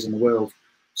best players in the world.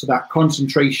 So that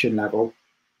concentration level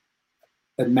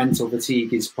and mental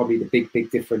fatigue is probably the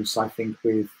big difference, I think,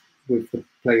 with the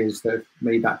players that have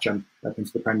made that jump up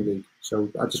into the Premier League. So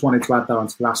I just wanted to add that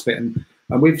onto the last bit. And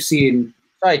we've seen...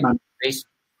 Sorry,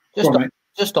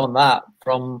 just on that,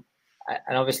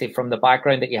 and obviously from the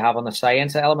background that you have on the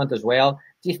science element as well,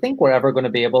 do you think we're ever going to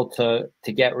be able to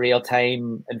get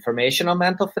real-time information on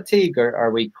mental fatigue, or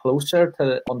are we closer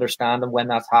to understanding when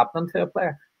that's happening to a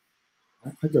player?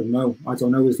 I don't know. I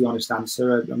don't know is the honest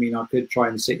answer. I mean, I could try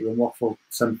and sit here and waffle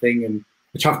something,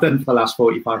 which I've done for the last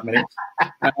 45 minutes.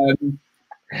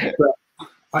 But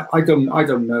I don't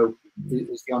know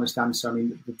is the honest answer. I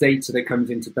mean, the data that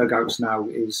comes into dugouts now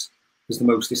is the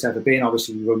most it's ever been.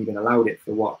 Obviously, you've only been allowed it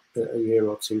for a year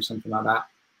or two, something like that.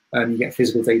 You get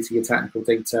physical data, your technical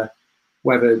data,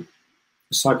 whether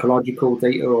psychological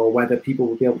data or whether people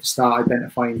will be able to start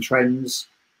identifying trends.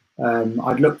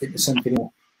 I'd looked into something in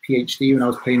PhD when I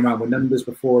was playing around with numbers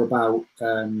before about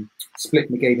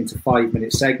splitting the game into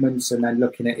 5-minute segments and then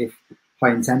looking at if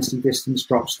high intensity distance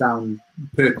drops down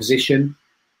per position.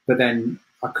 But then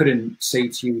I couldn't say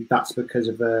to you that's because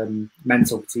of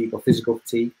mental fatigue or physical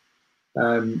fatigue.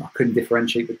 I couldn't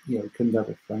differentiate, couldn't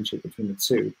ever differentiate between the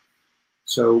two.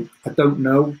 So I don't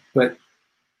know, but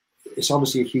it's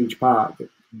obviously a huge part.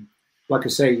 Like I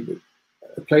say,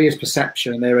 the player's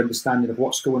perception and their understanding of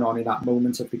what's going on in that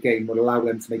moment of the game will allow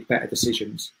them to make better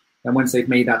decisions. And once they've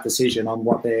made that decision on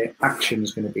what their action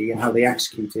is going to be and how they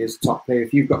execute it as a top player,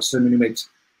 if you've got someone who makes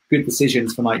good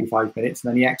decisions for 95 minutes,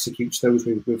 and then he executes those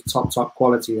with top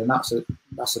quality, and that's a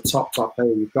top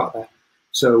player we've got there.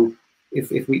 So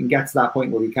if we can get to that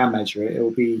point where we can measure it, it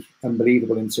will be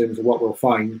unbelievable in terms of what we'll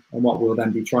find and what we'll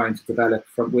then be trying to develop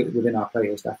from within our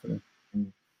players, definitely.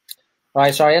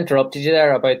 Right, sorry, I interrupted you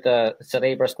there about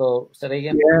the Bristol City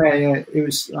game. Yeah, it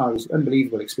was an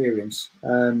unbelievable experience.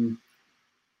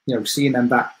 Seeing them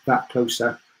that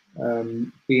closer,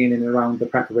 being in and around the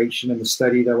preparation and the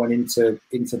study that went into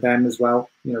them as well,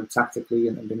 tactically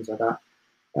and things like that.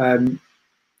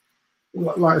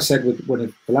 Like I said with one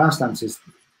of the last answers,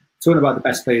 talking about the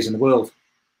best players in the world,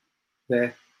 they're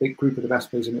a big group of the best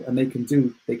players, and they can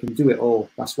do it all.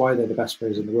 That's why they're the best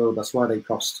players in the world. That's why they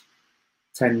cost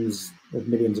tens of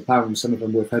millions of pounds, some of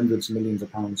them worth hundreds of millions of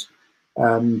pounds.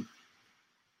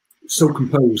 So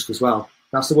composed as well.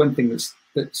 That's the one thing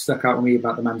that stuck out to me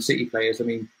about the Man City players. I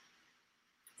mean,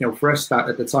 for us that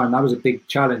at the time, that was a big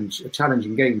challenge, a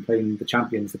challenging game, playing the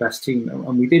champions, the best team,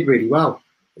 and we did really well.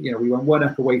 We went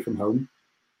 1-up away from home,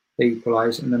 they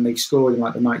equalised, and then they scored in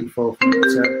like the 94th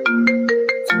minute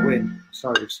to win.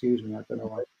 Sorry, excuse me, I don't know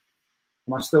why.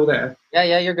 Am I still there?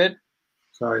 Yeah, you're good.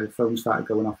 Sorry, the phone started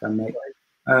going off then, mate.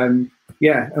 And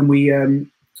we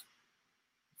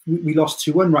lost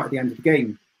 2-1 right at the end of the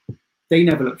game. They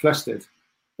never looked flustered,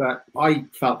 but I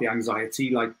felt the anxiety,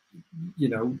 that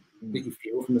you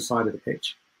feel from the side of the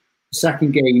pitch. The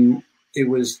second game, it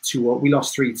was 2-0. We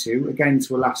lost 3-2, again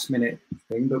to a last-minute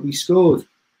thing, but we scored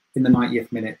in the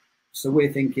 90th minute. So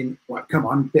we're thinking, well, come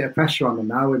on, bit of pressure on them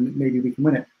now, and maybe we can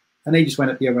win it. And they just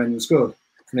went up the other end and scored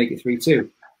to make it 3-2.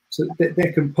 So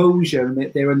their composure and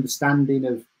their understanding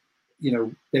of,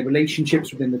 their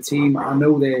relationships within the team. I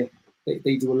know they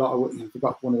do a lot of. They've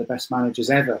got one of the best managers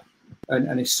ever,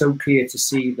 and it's so clear to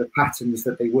see the patterns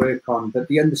that they work on, but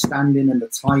the understanding and the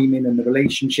timing and the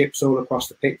relationships all across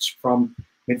the pitch, from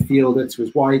midfielder to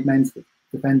his wide men to the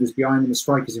defenders behind him, the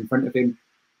strikers in front of him.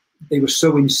 They were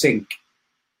so in sync,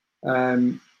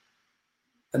 and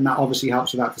that obviously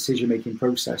helps with that decision-making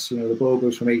process. The ball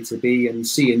goes from A to B, and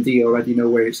C and D already know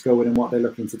where it's going and what they're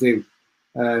looking to do.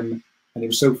 And it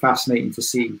was so fascinating to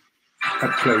see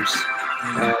up close.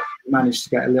 Managed to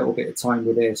get a little bit of time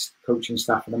with their coaching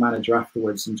staff and the manager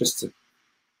afterwards, and just to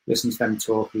listen to them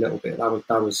talk a little bit.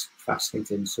 That was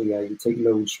fascinating. So yeah, you take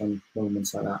loads from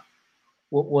moments like that.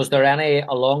 Was there any,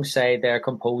 alongside their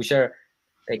composure,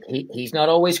 like he's not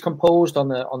always composed on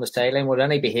the sideline? Were there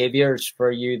any behaviours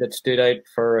for you that stood out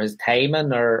for his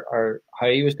timing or how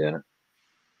he was doing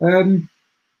it?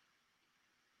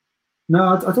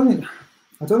 No,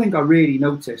 I don't think I really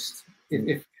noticed,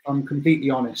 if I'm completely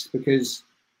honest, because,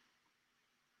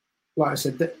 like I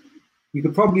said, that you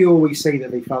could probably always say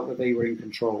that they felt that they were in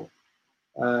control.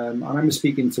 I remember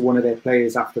speaking to one of their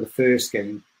players after the first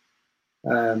game,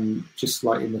 just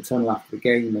like in the tunnel after the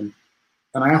game, and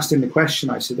I asked him the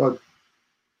question. I said,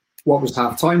 what was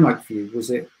half time like for you?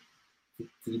 Did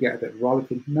you get a bit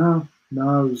rollicking? No,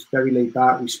 it was very laid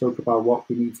back. We spoke about what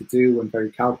we need to do and very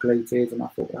calculated, and I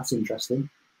thought, well, that's interesting,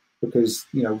 because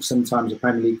sometimes a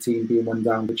Premier League team being one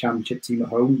down, the Championship team at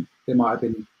home, there might have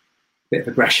been a bit of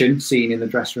aggression seen in the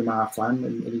dressing room at half time,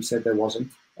 and he said there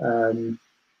wasn't.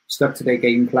 Stuck to their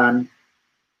game plan.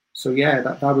 So yeah,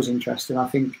 that was interesting. I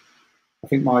think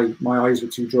my eyes were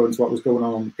too drawn to what was going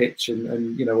on the pitch,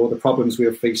 and all the problems we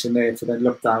were facing there, to then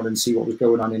look down and see what was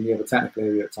going on in the other technical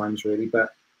area at times, really.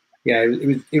 But yeah,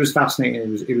 it was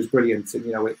fascinating. It was brilliant, and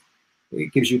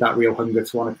it gives you that real hunger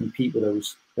to want to compete with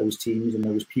those teams and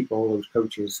those people, those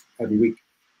coaches every week.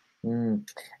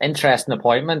 Interesting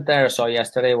appointment there. So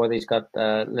yesterday, where he's got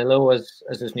Lillo as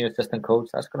his new assistant coach.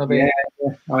 That's going to be.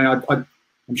 Yeah. I mean,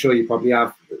 I'm sure you probably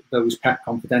have those Pep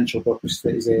Confidential books.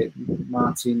 That is it,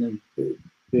 Martin and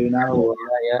Bernal.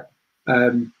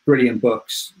 Yeah. Brilliant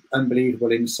books,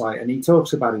 unbelievable insight, and he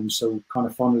talks about him so kind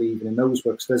of fondly even in those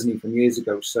books, doesn't he, from years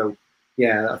ago? So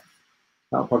yeah,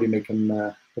 that'll probably make him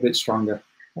a bit stronger.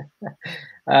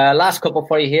 Last couple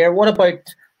for you here. What about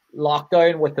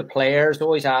lockdown with the players?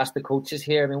 Always ask the coaches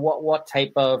here. I mean, what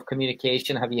type of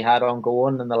communication have you had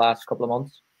ongoing in the last couple of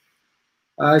months?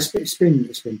 It's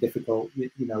been difficult.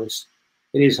 It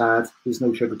is hard. There's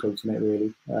no sugarcoating it,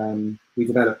 really. We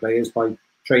develop players by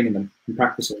training them and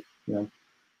practicing.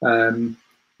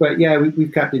 But yeah,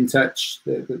 we've kept in touch.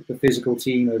 The physical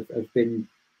team have been,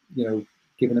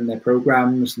 giving them their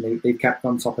programs, and they've kept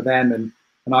on top of them. And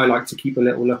I like to keep a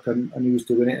little look on who's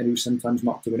doing it and who's sometimes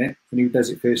not doing it, and who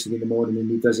does it first thing in the morning and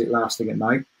who does it last thing at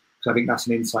night. Because I think that's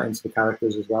an insight into the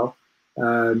characters as well.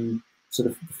 So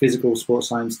the physical sports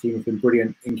science team have been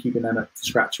brilliant in keeping them up to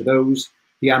scratch with those.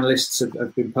 The analysts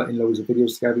have been putting loads of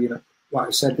videos together. Like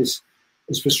I said,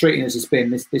 as frustrating as it's been,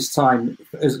 this time,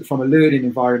 from a learning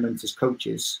environment as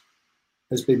coaches,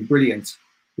 has been brilliant,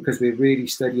 because we're really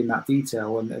studying that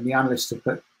detail, and the analysts have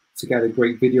put together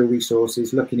great video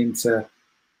resources looking into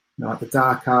like the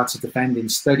dark arts of defending.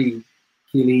 Study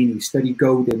Chiellini, study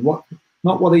Godin,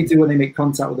 not what they do when they make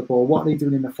contact with the ball, what are they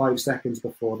doing in the 5 seconds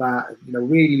before that,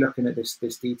 really looking at this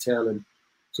detail. And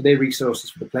so they're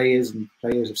resources for the players, and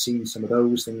players have seen some of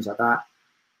those things like that.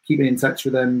 Keeping in touch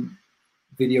with them,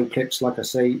 video clips, like I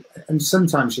say, and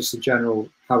sometimes just a general,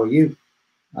 how are you?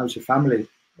 How's your family?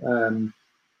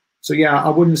 So yeah, I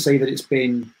wouldn't say that it's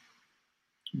been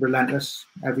relentless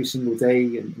every single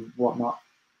day and whatnot,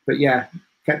 but yeah,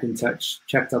 kept in touch,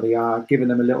 checked how they are, giving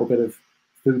them a little bit of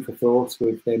food for thought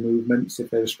with their movements,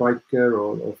 if they're a striker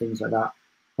or things like that.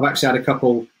 I've actually had a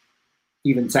couple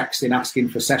even texting asking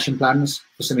for session plans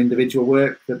for some individual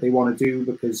work that they want to do,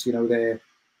 because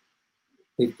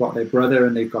they've got their brother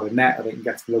and they've got a net, or they can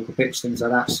get to the local pitch, things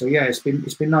like that. So yeah, it's been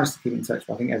nice to keep in touch,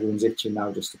 but I think everyone's itching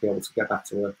now just to be able to get back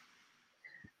to work.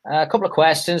 A couple of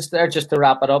questions there just to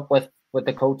wrap it up with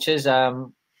the coaches.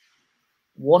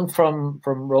 One from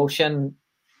Roshan.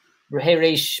 Hey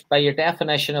Rish, by your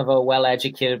definition of a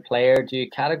well-educated player, do you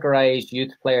categorize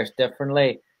youth players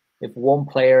differently if one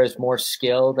player is more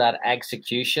skilled at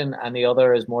execution and the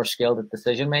other is more skilled at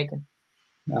decision making?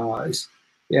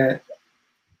 Yeah,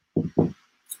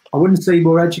 I wouldn't say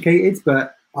more educated,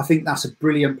 but I think that's a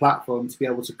brilliant platform to be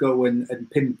able to go and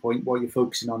pinpoint what you're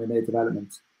focusing on in their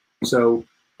development. So,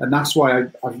 and that's why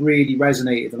I've really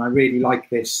resonated, and I really like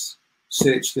this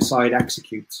search, decide,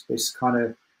 execute, this kind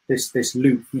of this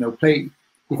loop.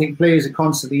 You think players are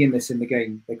constantly in the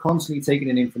game. They're constantly taking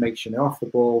in information. They're off the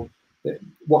ball.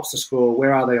 What's the score?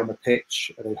 Where are they on the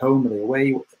pitch? Are they home? Are they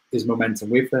away? Is momentum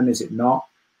with them? Is it not?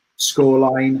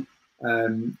 Scoreline,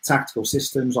 tactical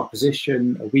systems,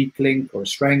 opposition, a weak link or a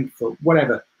strength or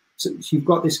whatever. So you've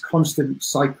got this constant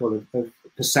cycle of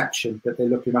perception that they're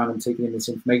looking around and taking in this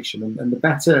information. And the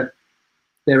better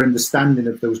their understanding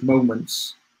of those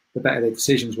moments, the better their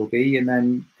decisions will be. And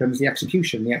then comes the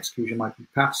execution. The execution might be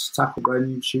pass, tackle,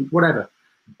 run, shoot, whatever.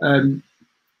 And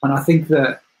I think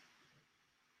that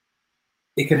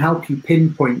it can help you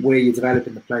pinpoint where you're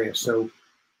developing the player. So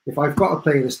if I've got a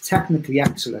player that's technically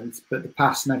excellent, but the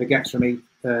pass never gets from A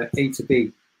to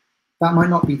B, that might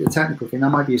not be the technical thing. That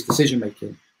might be his decision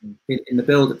making in the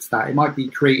build up to that. It might be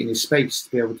creating his space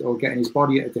to be able to, or getting his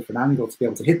body at a different angle to be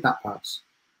able to hit that pass.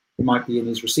 It might be in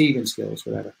his receiving skills,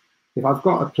 whatever. If I've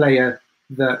got a player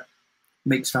that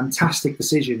makes fantastic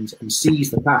decisions and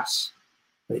sees the pass,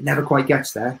 but it never quite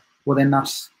gets there, well, then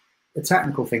that's a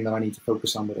technical thing that I need to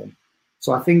focus on with him.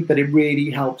 So I think that it really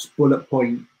helps bullet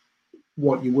point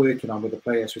what you're working on with the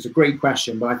player. So it's a great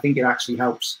question, but I think it actually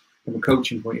helps from a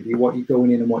coaching point of view, what you're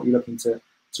going in and what you're looking to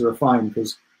refine,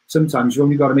 because sometimes you've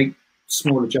only got to make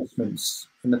small adjustments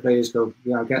and the players go,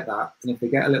 yeah, I get that. And if they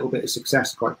get a little bit of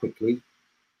success quite quickly,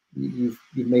 you've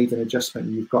made an adjustment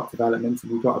and you've got development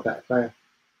and you've got a better player.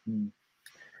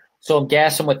 So I'm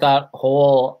guessing with that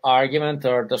whole argument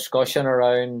or discussion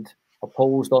around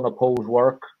opposed, unopposed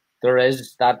work, there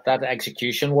is that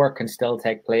execution work can still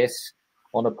take place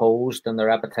unopposed and the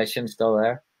repetition still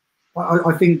there.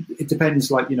 I think it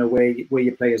depends, like, where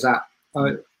your player's at.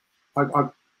 I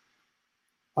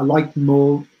like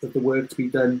more of the work to be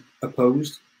done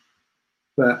opposed,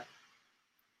 but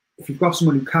if you've got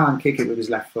someone who can't kick it with his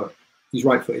left foot, he's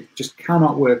right-footed, just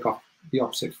cannot work off the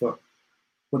opposite foot,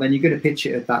 well, then you're going to pitch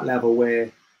it at that level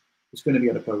where it's going to be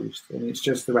unopposed, and it's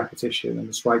just the repetition and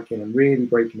the striking and really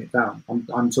breaking it down.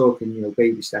 I'm talking,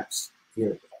 baby steps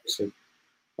here, obviously.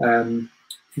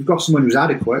 If you've got someone who's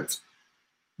adequate,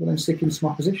 well, then stick in some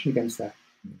opposition against that,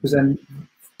 because then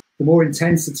the more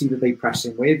intensity that they press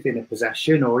in with in a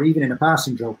possession or even in a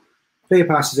passing drill, player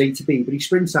passes A to B, but he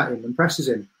sprints at him and presses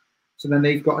him. So then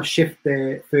they've got to shift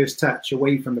their first touch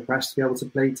away from the press to be able to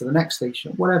play to the next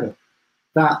station, whatever.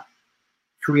 That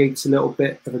creates a little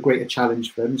bit of a greater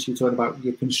challenge for them. So you're talking about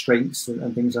your constraints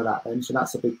and things like that then. So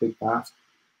that's a big part.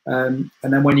 And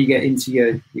then when you get into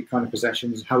your kind of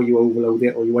possessions, how you overload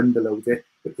it or you underload it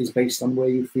is based on where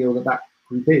you feel that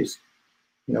group is.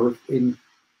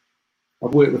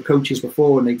 I've worked with coaches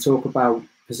before and they talk about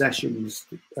possessions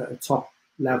at a top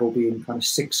level being kind of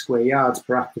 6 square yards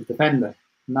per active defender.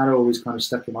 And that always kind of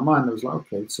stuck in my mind. I was like,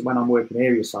 okay, so when I'm working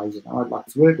area sizing, I'd like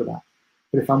to work with that.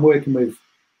 But if I'm working with,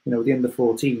 the under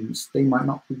 14s, they might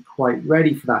not be quite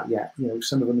ready for that yet.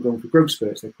 Some of them are going through growth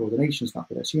spurts, their coordination's not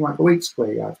there. So you might go 8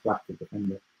 square yards per active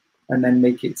defender and then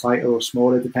make it tighter or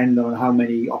smaller depending on how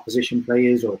many opposition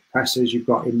players or pressers you've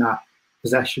got in that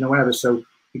possession or whatever. So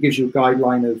it gives you a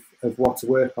guideline of what to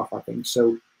work off, I think.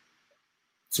 So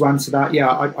to answer that, yeah,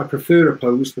 I prefer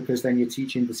opposed because then you're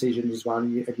teaching decision as well,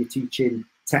 and you're teaching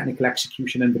technical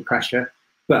execution under pressure.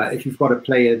 But if you've got a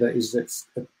player that is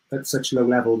at such a low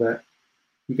level that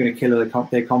you're going to kill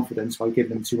their confidence by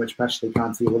giving them too much pressure, they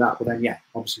can't deal with that. But then, yeah,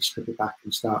 obviously strip it back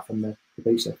and start from the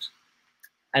basics.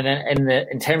 And then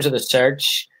in terms of the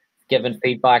search, giving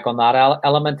feedback on that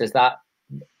element, is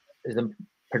it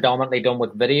predominantly done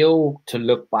with video to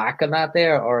look back on that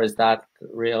there, or is that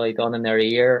really done in their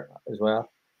ear as well?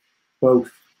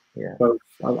 Both. Yeah. Both.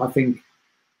 I think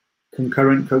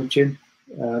concurrent coaching,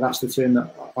 that's the term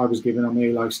that I was given on my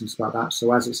license about that.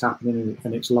 So as it's happening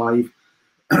and it's live,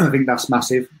 I think that's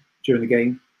massive during the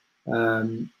game.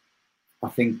 I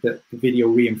think that the video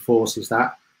reinforces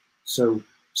that. So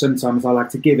sometimes I like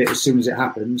to give it as soon as it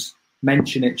happens,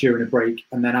 mention it during a break,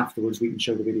 and then afterwards we can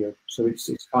show the video. So it's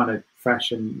kind of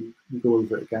fresh and you go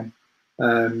over it again.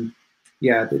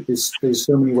 Yeah, there's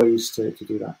so many ways to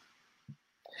do that.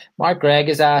 Mark Gregg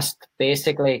has asked,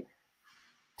 basically,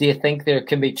 do you think there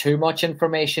can be too much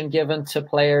information given to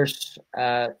players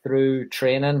through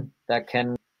training that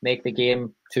can make the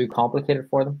game too complicated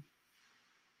for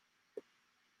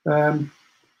them?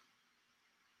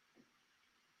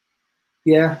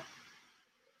 Yeah,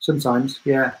 sometimes,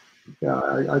 yeah.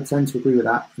 I tend to agree with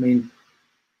that. I mean,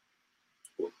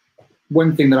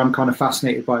 one thing that I'm kind of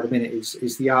fascinated by at the minute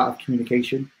is the art of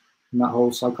communication and that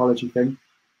whole psychology thing.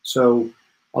 So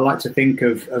I like to think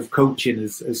of coaching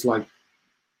as like,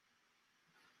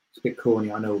 it's a bit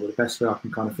corny, I know, but the best way I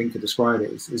can kind of think to describe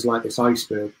it is like this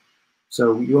iceberg.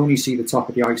 So you only see the top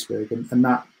of the iceberg, and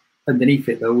that underneath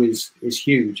it though is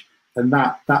huge, and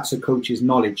that's a coach's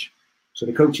knowledge. So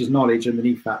the coach's knowledge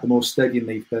underneath that, the more studying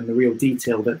they've done, the real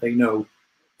detail that they know,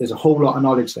 there's a whole lot of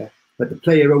knowledge there. But the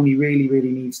player only really,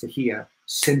 really needs to hear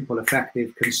simple,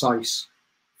 effective, concise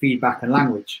feedback and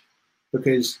language.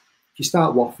 Because if you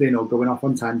start waffling or going off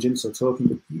on tangents or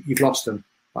talking, you've lost them.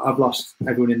 I've lost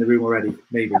everyone in the room already,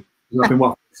 maybe, because I've been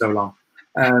waffling so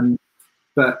long.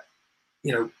 But,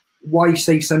 you know, why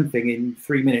say something in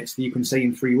 3 minutes that you can say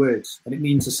in 3 words? And it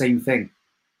means the same thing.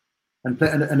 And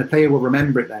the player will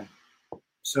remember it then.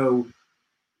 So,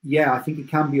 yeah, I think it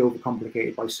can be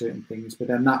overcomplicated by certain things, but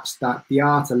then that's the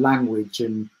art of language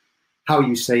and how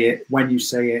you say it, when you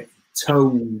say it,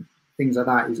 tone, things like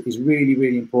that is really,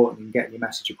 really important in getting your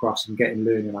message across and getting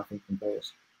learning, I think, from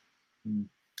players.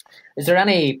 Is there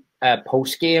any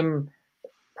post-game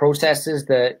processes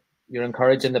that you're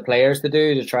encouraging the players to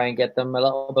do to try and get them a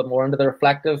little bit more into the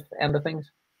reflective end of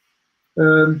things?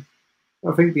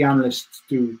 I think the analysts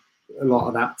do a lot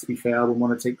of that, to be fair. I wouldn't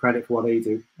want to take credit for what they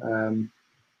do.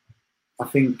 I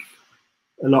think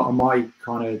a lot of my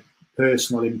kind of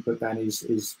personal input then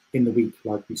is in the week,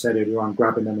 like we said earlier on,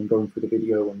 grabbing them and going through the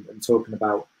video and talking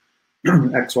about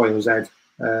X, Y, or Z.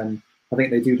 I think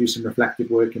they do some reflective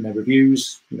work in their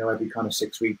reviews, you know, every kind of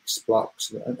 6 weeks,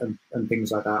 blocks and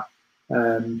things like that.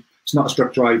 It's not a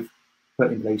structure I've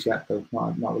put in place yet, though.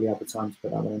 Not really had the time to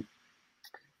put that one in.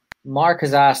 Mark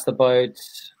has asked about...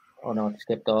 Oh, no, it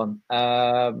skipped on.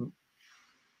 Oh,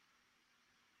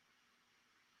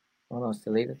 no, it's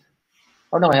deleted.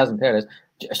 Oh, no, it hasn't. There it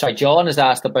is. Sorry, John has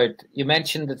asked about, you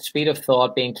mentioned the speed of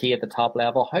thought being key at the top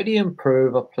level. How do you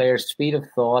improve a player's speed of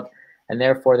thought and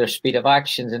therefore their speed of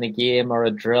actions in a game or a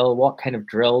drill? What kind of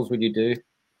drills would you do?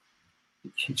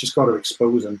 You just got to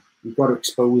expose them. You've got to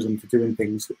expose them to doing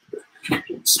things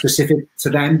specific to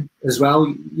them as well,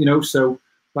 you know. So,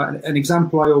 like an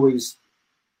example I always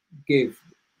give,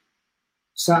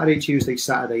 Saturday, Tuesday,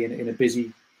 Saturday in a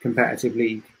busy competitive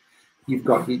league, you've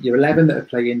got your 11 that are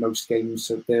playing most games,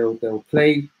 so they'll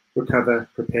play, recover,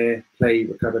 prepare, play,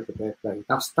 recover, prepare, play.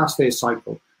 That's their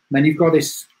cycle. And then you've got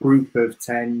this group of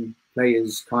 10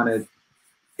 players kind of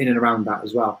in and around that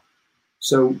as well.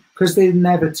 So because they're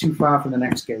never too far from the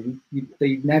next game,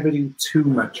 they never do too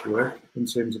much work in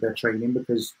terms of their training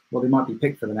because, well, they might be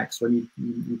picked for the next one.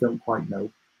 You don't quite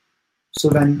know. So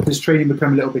then does training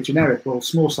become a little bit generic? Well,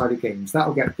 small-sided games,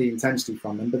 that'll get the intensity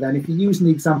from them. But then if you're using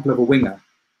the example of a winger,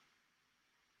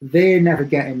 they're never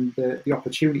getting the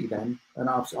opportunity then. And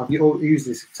I've used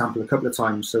this example a couple of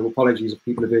times, so apologies if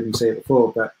people have heard me say it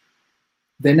before, but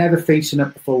they're never facing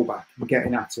up the fullback and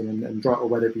getting at him or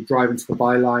whether it be driving to the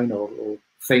byline or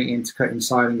feinting to cut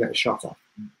inside and get a shot off.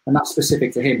 And that's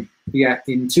specific to him. But yet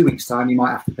in 2 weeks' time, he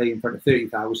might have to play in front of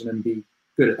 30,000 and be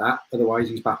good at that. Otherwise,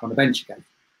 he's back on the bench again.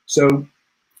 So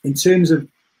in terms of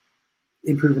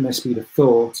improving their speed of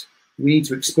thought, we need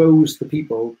to expose the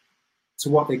people to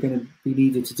what they're going to be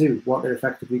needed to do, what they're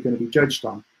effectively going to be judged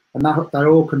on. And that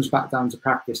all comes back down to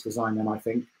practice design then, I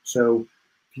think. So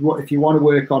if you want to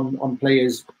work on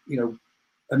players, you know,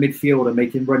 a midfielder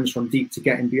making runs from deep to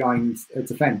getting behind a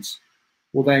defence,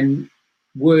 will then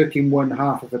work in one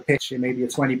half of a pitch in maybe a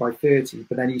 20 by 30,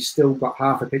 but then he's still got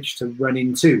half a pitch to run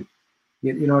into.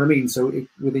 You know what I mean? So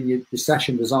within your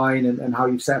session design and how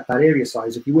you set up that area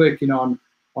size, if you're working on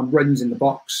runs in the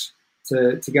box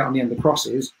to get on the end of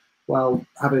crosses, well,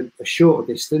 have a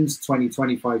shorter distance, 20,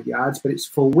 25 yards, but it's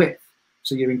full width.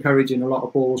 So you're encouraging a lot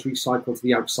of balls recycled to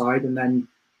the outside, and then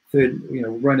third,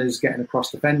 runners getting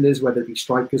across defenders, whether it be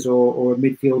strikers or a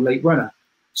midfield late runner.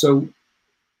 So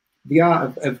the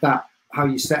art of that, how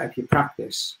you set up your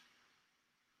practice,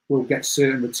 will get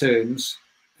certain returns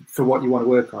for what you want to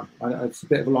work on. It's a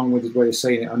bit of a long-winded way of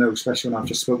saying it, I know, especially when I've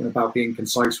just spoken about being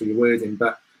concise with your wording.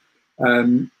 But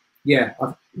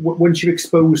once you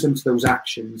expose them to those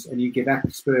actions and you give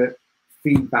expert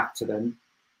feedback to them,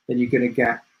 then you're going to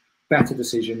get better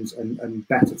decisions and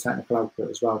better technical output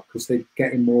as well, because they're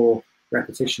getting more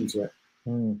repetition to it.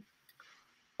 No,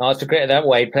 it's that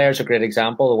way. Players are a great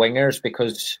example, the wingers,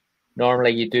 because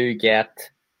normally you do get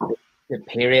the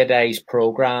periodized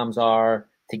programs are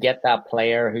to get that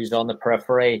player who's on the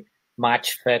periphery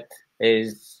match fit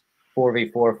is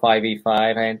 4v4,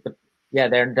 5v5, but yeah,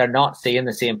 they're not seeing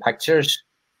the same pictures,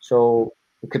 so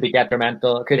it could be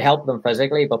detrimental. It could help them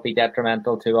physically, but be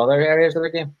detrimental to other areas of the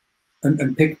game.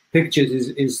 And pictures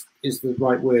is the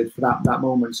right word for that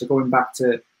moment. So going back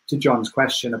to John's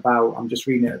question about, I'm just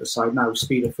reading it at the side now,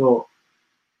 speed of thought.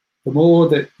 The more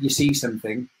that you see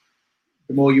something,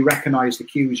 the more you recognise the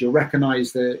cues. You'll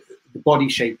recognise the body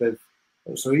shape of.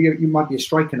 So you might be a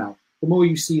striker now. The more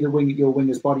you see your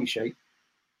winger's body shape,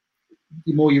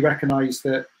 the more you recognise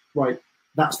that, right,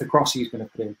 that's the cross he's going to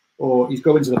put in, or he's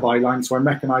going to the byline. So I'm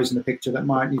recognising the picture that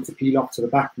might need to peel off to the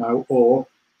back now, or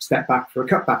step back for a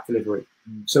cutback delivery.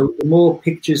 So the more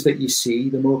pictures that you see,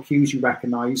 the more cues you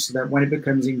recognise, so that when it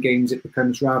becomes in games, it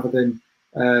becomes, rather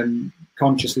than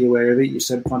consciously aware of it, you're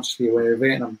subconsciously aware of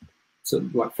it. And I'm sort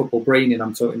of like football braining,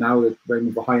 I'm talking now, the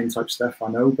Raymond Verheyen type stuff, I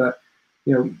know, but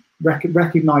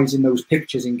recognising those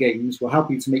pictures in games will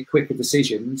help you to make quicker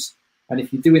decisions. And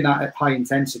if you're doing that at high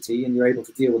intensity and you're able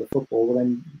to deal with the football, well,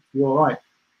 then you're all right.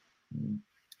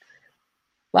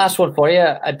 Last one for you.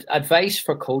 Advice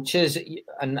for coaches,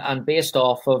 and based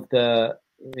off of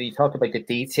you talked about the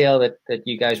detail that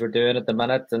you guys were doing at the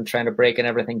minute and trying to breaking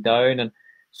everything down, and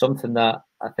something that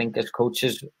I think as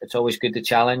coaches, it's always good to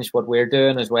challenge what we're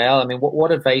doing as well. I mean,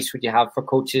 what advice would you have for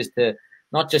coaches to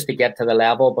not just to get to the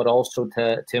level, but also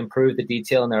to improve the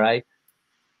detail in their eye?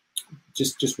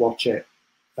 Just watch it.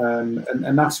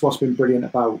 And that's what's been brilliant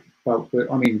about,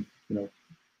 I mean,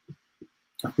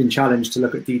 I've been challenged to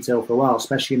look at detail for a while,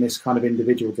 especially in this kind of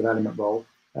individual development role.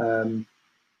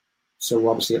 So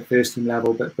obviously at first team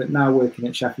level, but now working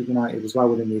at Sheffield United as well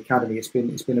within the academy, it's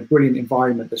been a brilliant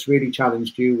environment that's really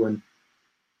challenged you. And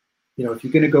if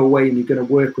you're going to go away and you're going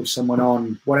to work with someone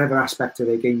on whatever aspect of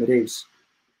their game it is,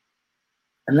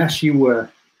 unless you were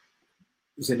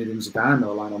Zinedine Zidane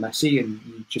or Lionel Messi and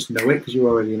you just know it because you're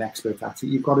already an expert at it,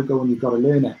 you've got to go and you've got to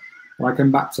learn it. And I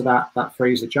come back to that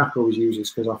phrase that Jack always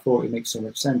uses, because I thought it makes so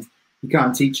much sense. You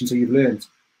can't teach until you've learned.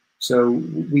 So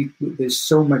there's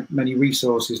so many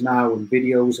resources now and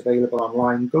videos available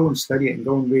online. Go and study it and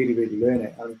go and really, really learn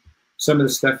it. And some of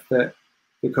the stuff that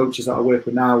the coaches that I work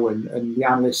with now and the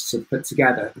analysts have put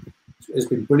together has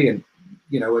been brilliant.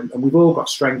 And we've all got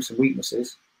strengths and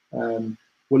weaknesses.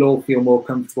 We'll all feel more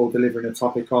comfortable delivering a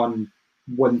topic on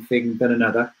one thing than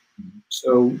another.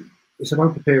 So it's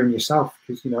about preparing yourself,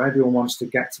 because everyone wants to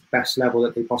get to the best level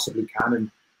that they possibly can,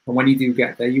 and when you do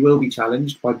get there, you will be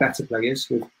challenged by better players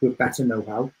with better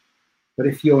know-how. But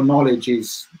if your knowledge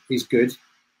is good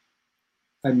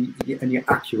and you're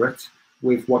accurate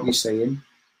with what you're saying,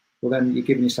 well, then you're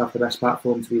giving yourself the best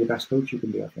platform to be the best coach you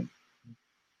can be, I think.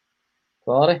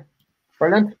 Quality.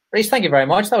 Brilliant. Rhys, thank you very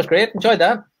much. That was great. Enjoyed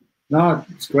that. No,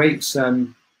 it's great. It's,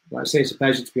 like I say, it's a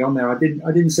pleasure to be on there. I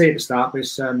didn't say at the start, but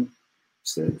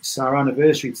it's our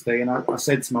anniversary today, and I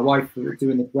said to my wife, we were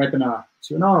doing the webinar.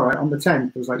 She went, all right, on the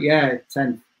 10th. I was like, yeah,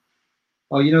 10th.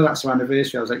 Oh, that's our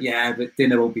anniversary. I was like, yeah, but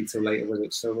dinner won't be till later, will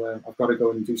it? So I've got to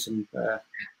go and do some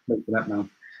making up now.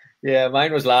 Yeah,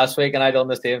 mine was last week, and I done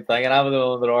the same thing, and I'm the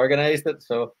one that organised it.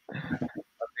 So I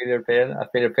feel your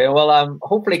pain. Well,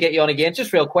 hopefully get you on again.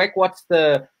 Just real quick, what's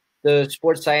the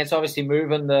sports science? Obviously,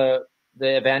 moving the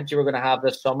event you were going to have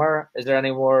this summer. Is there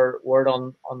any more word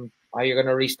on how you're going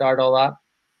to restart all that?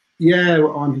 Yeah,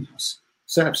 I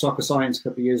set up Soccer Science a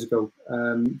couple of years ago,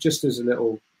 just as a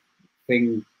little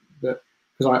thing that,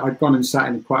 because I'd gone and sat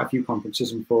in quite a few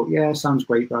conferences and thought, yeah, sounds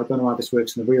great, but I don't know how this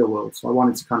works in the real world. So I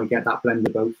wanted to kind of get that blend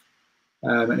of both.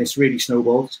 And it's really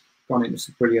snowballed. It's gone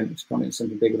into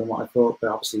something bigger than what I thought, but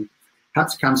obviously had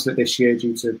to cancel it this year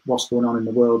due to what's going on in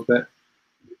the world. But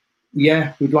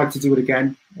Yeah, we'd like to do it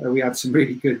again. We had some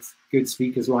really good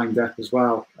speakers lined up as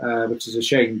well, which is a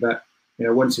shame. But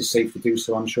once it's safe to do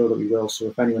so, I'm sure that we will. So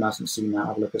if anyone hasn't seen that,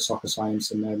 have a look at Soccer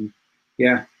Science, and then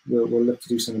we'll look to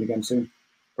do something again soon.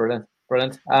 Brilliant.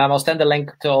 I'll send a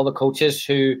link to all the coaches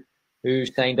who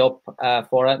signed up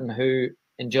for it and who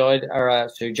enjoyed or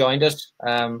who joined us.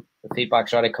 The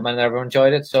feedback's already come in, and everyone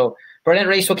enjoyed it. So brilliant,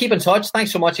 Rhys. We'll keep in touch.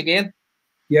 Thanks so much again.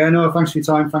 Yeah, no, thanks for your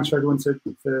time. Thanks for everyone for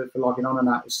logging on and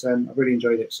that. I really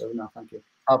enjoyed it. So, no, thank you.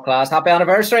 Top class. Happy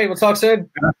anniversary. We'll talk soon.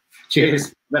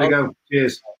 Cheers. Let it go.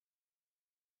 Cheers.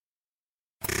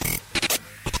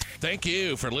 Thank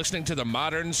you for listening to the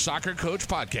Modern Soccer Coach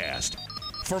Podcast.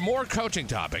 For more coaching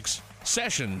topics,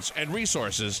 sessions, and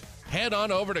resources, head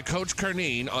on over to Coach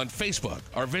Curneen on Facebook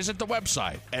or visit the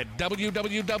website at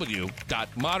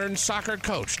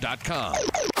www.modernsoccercoach.com.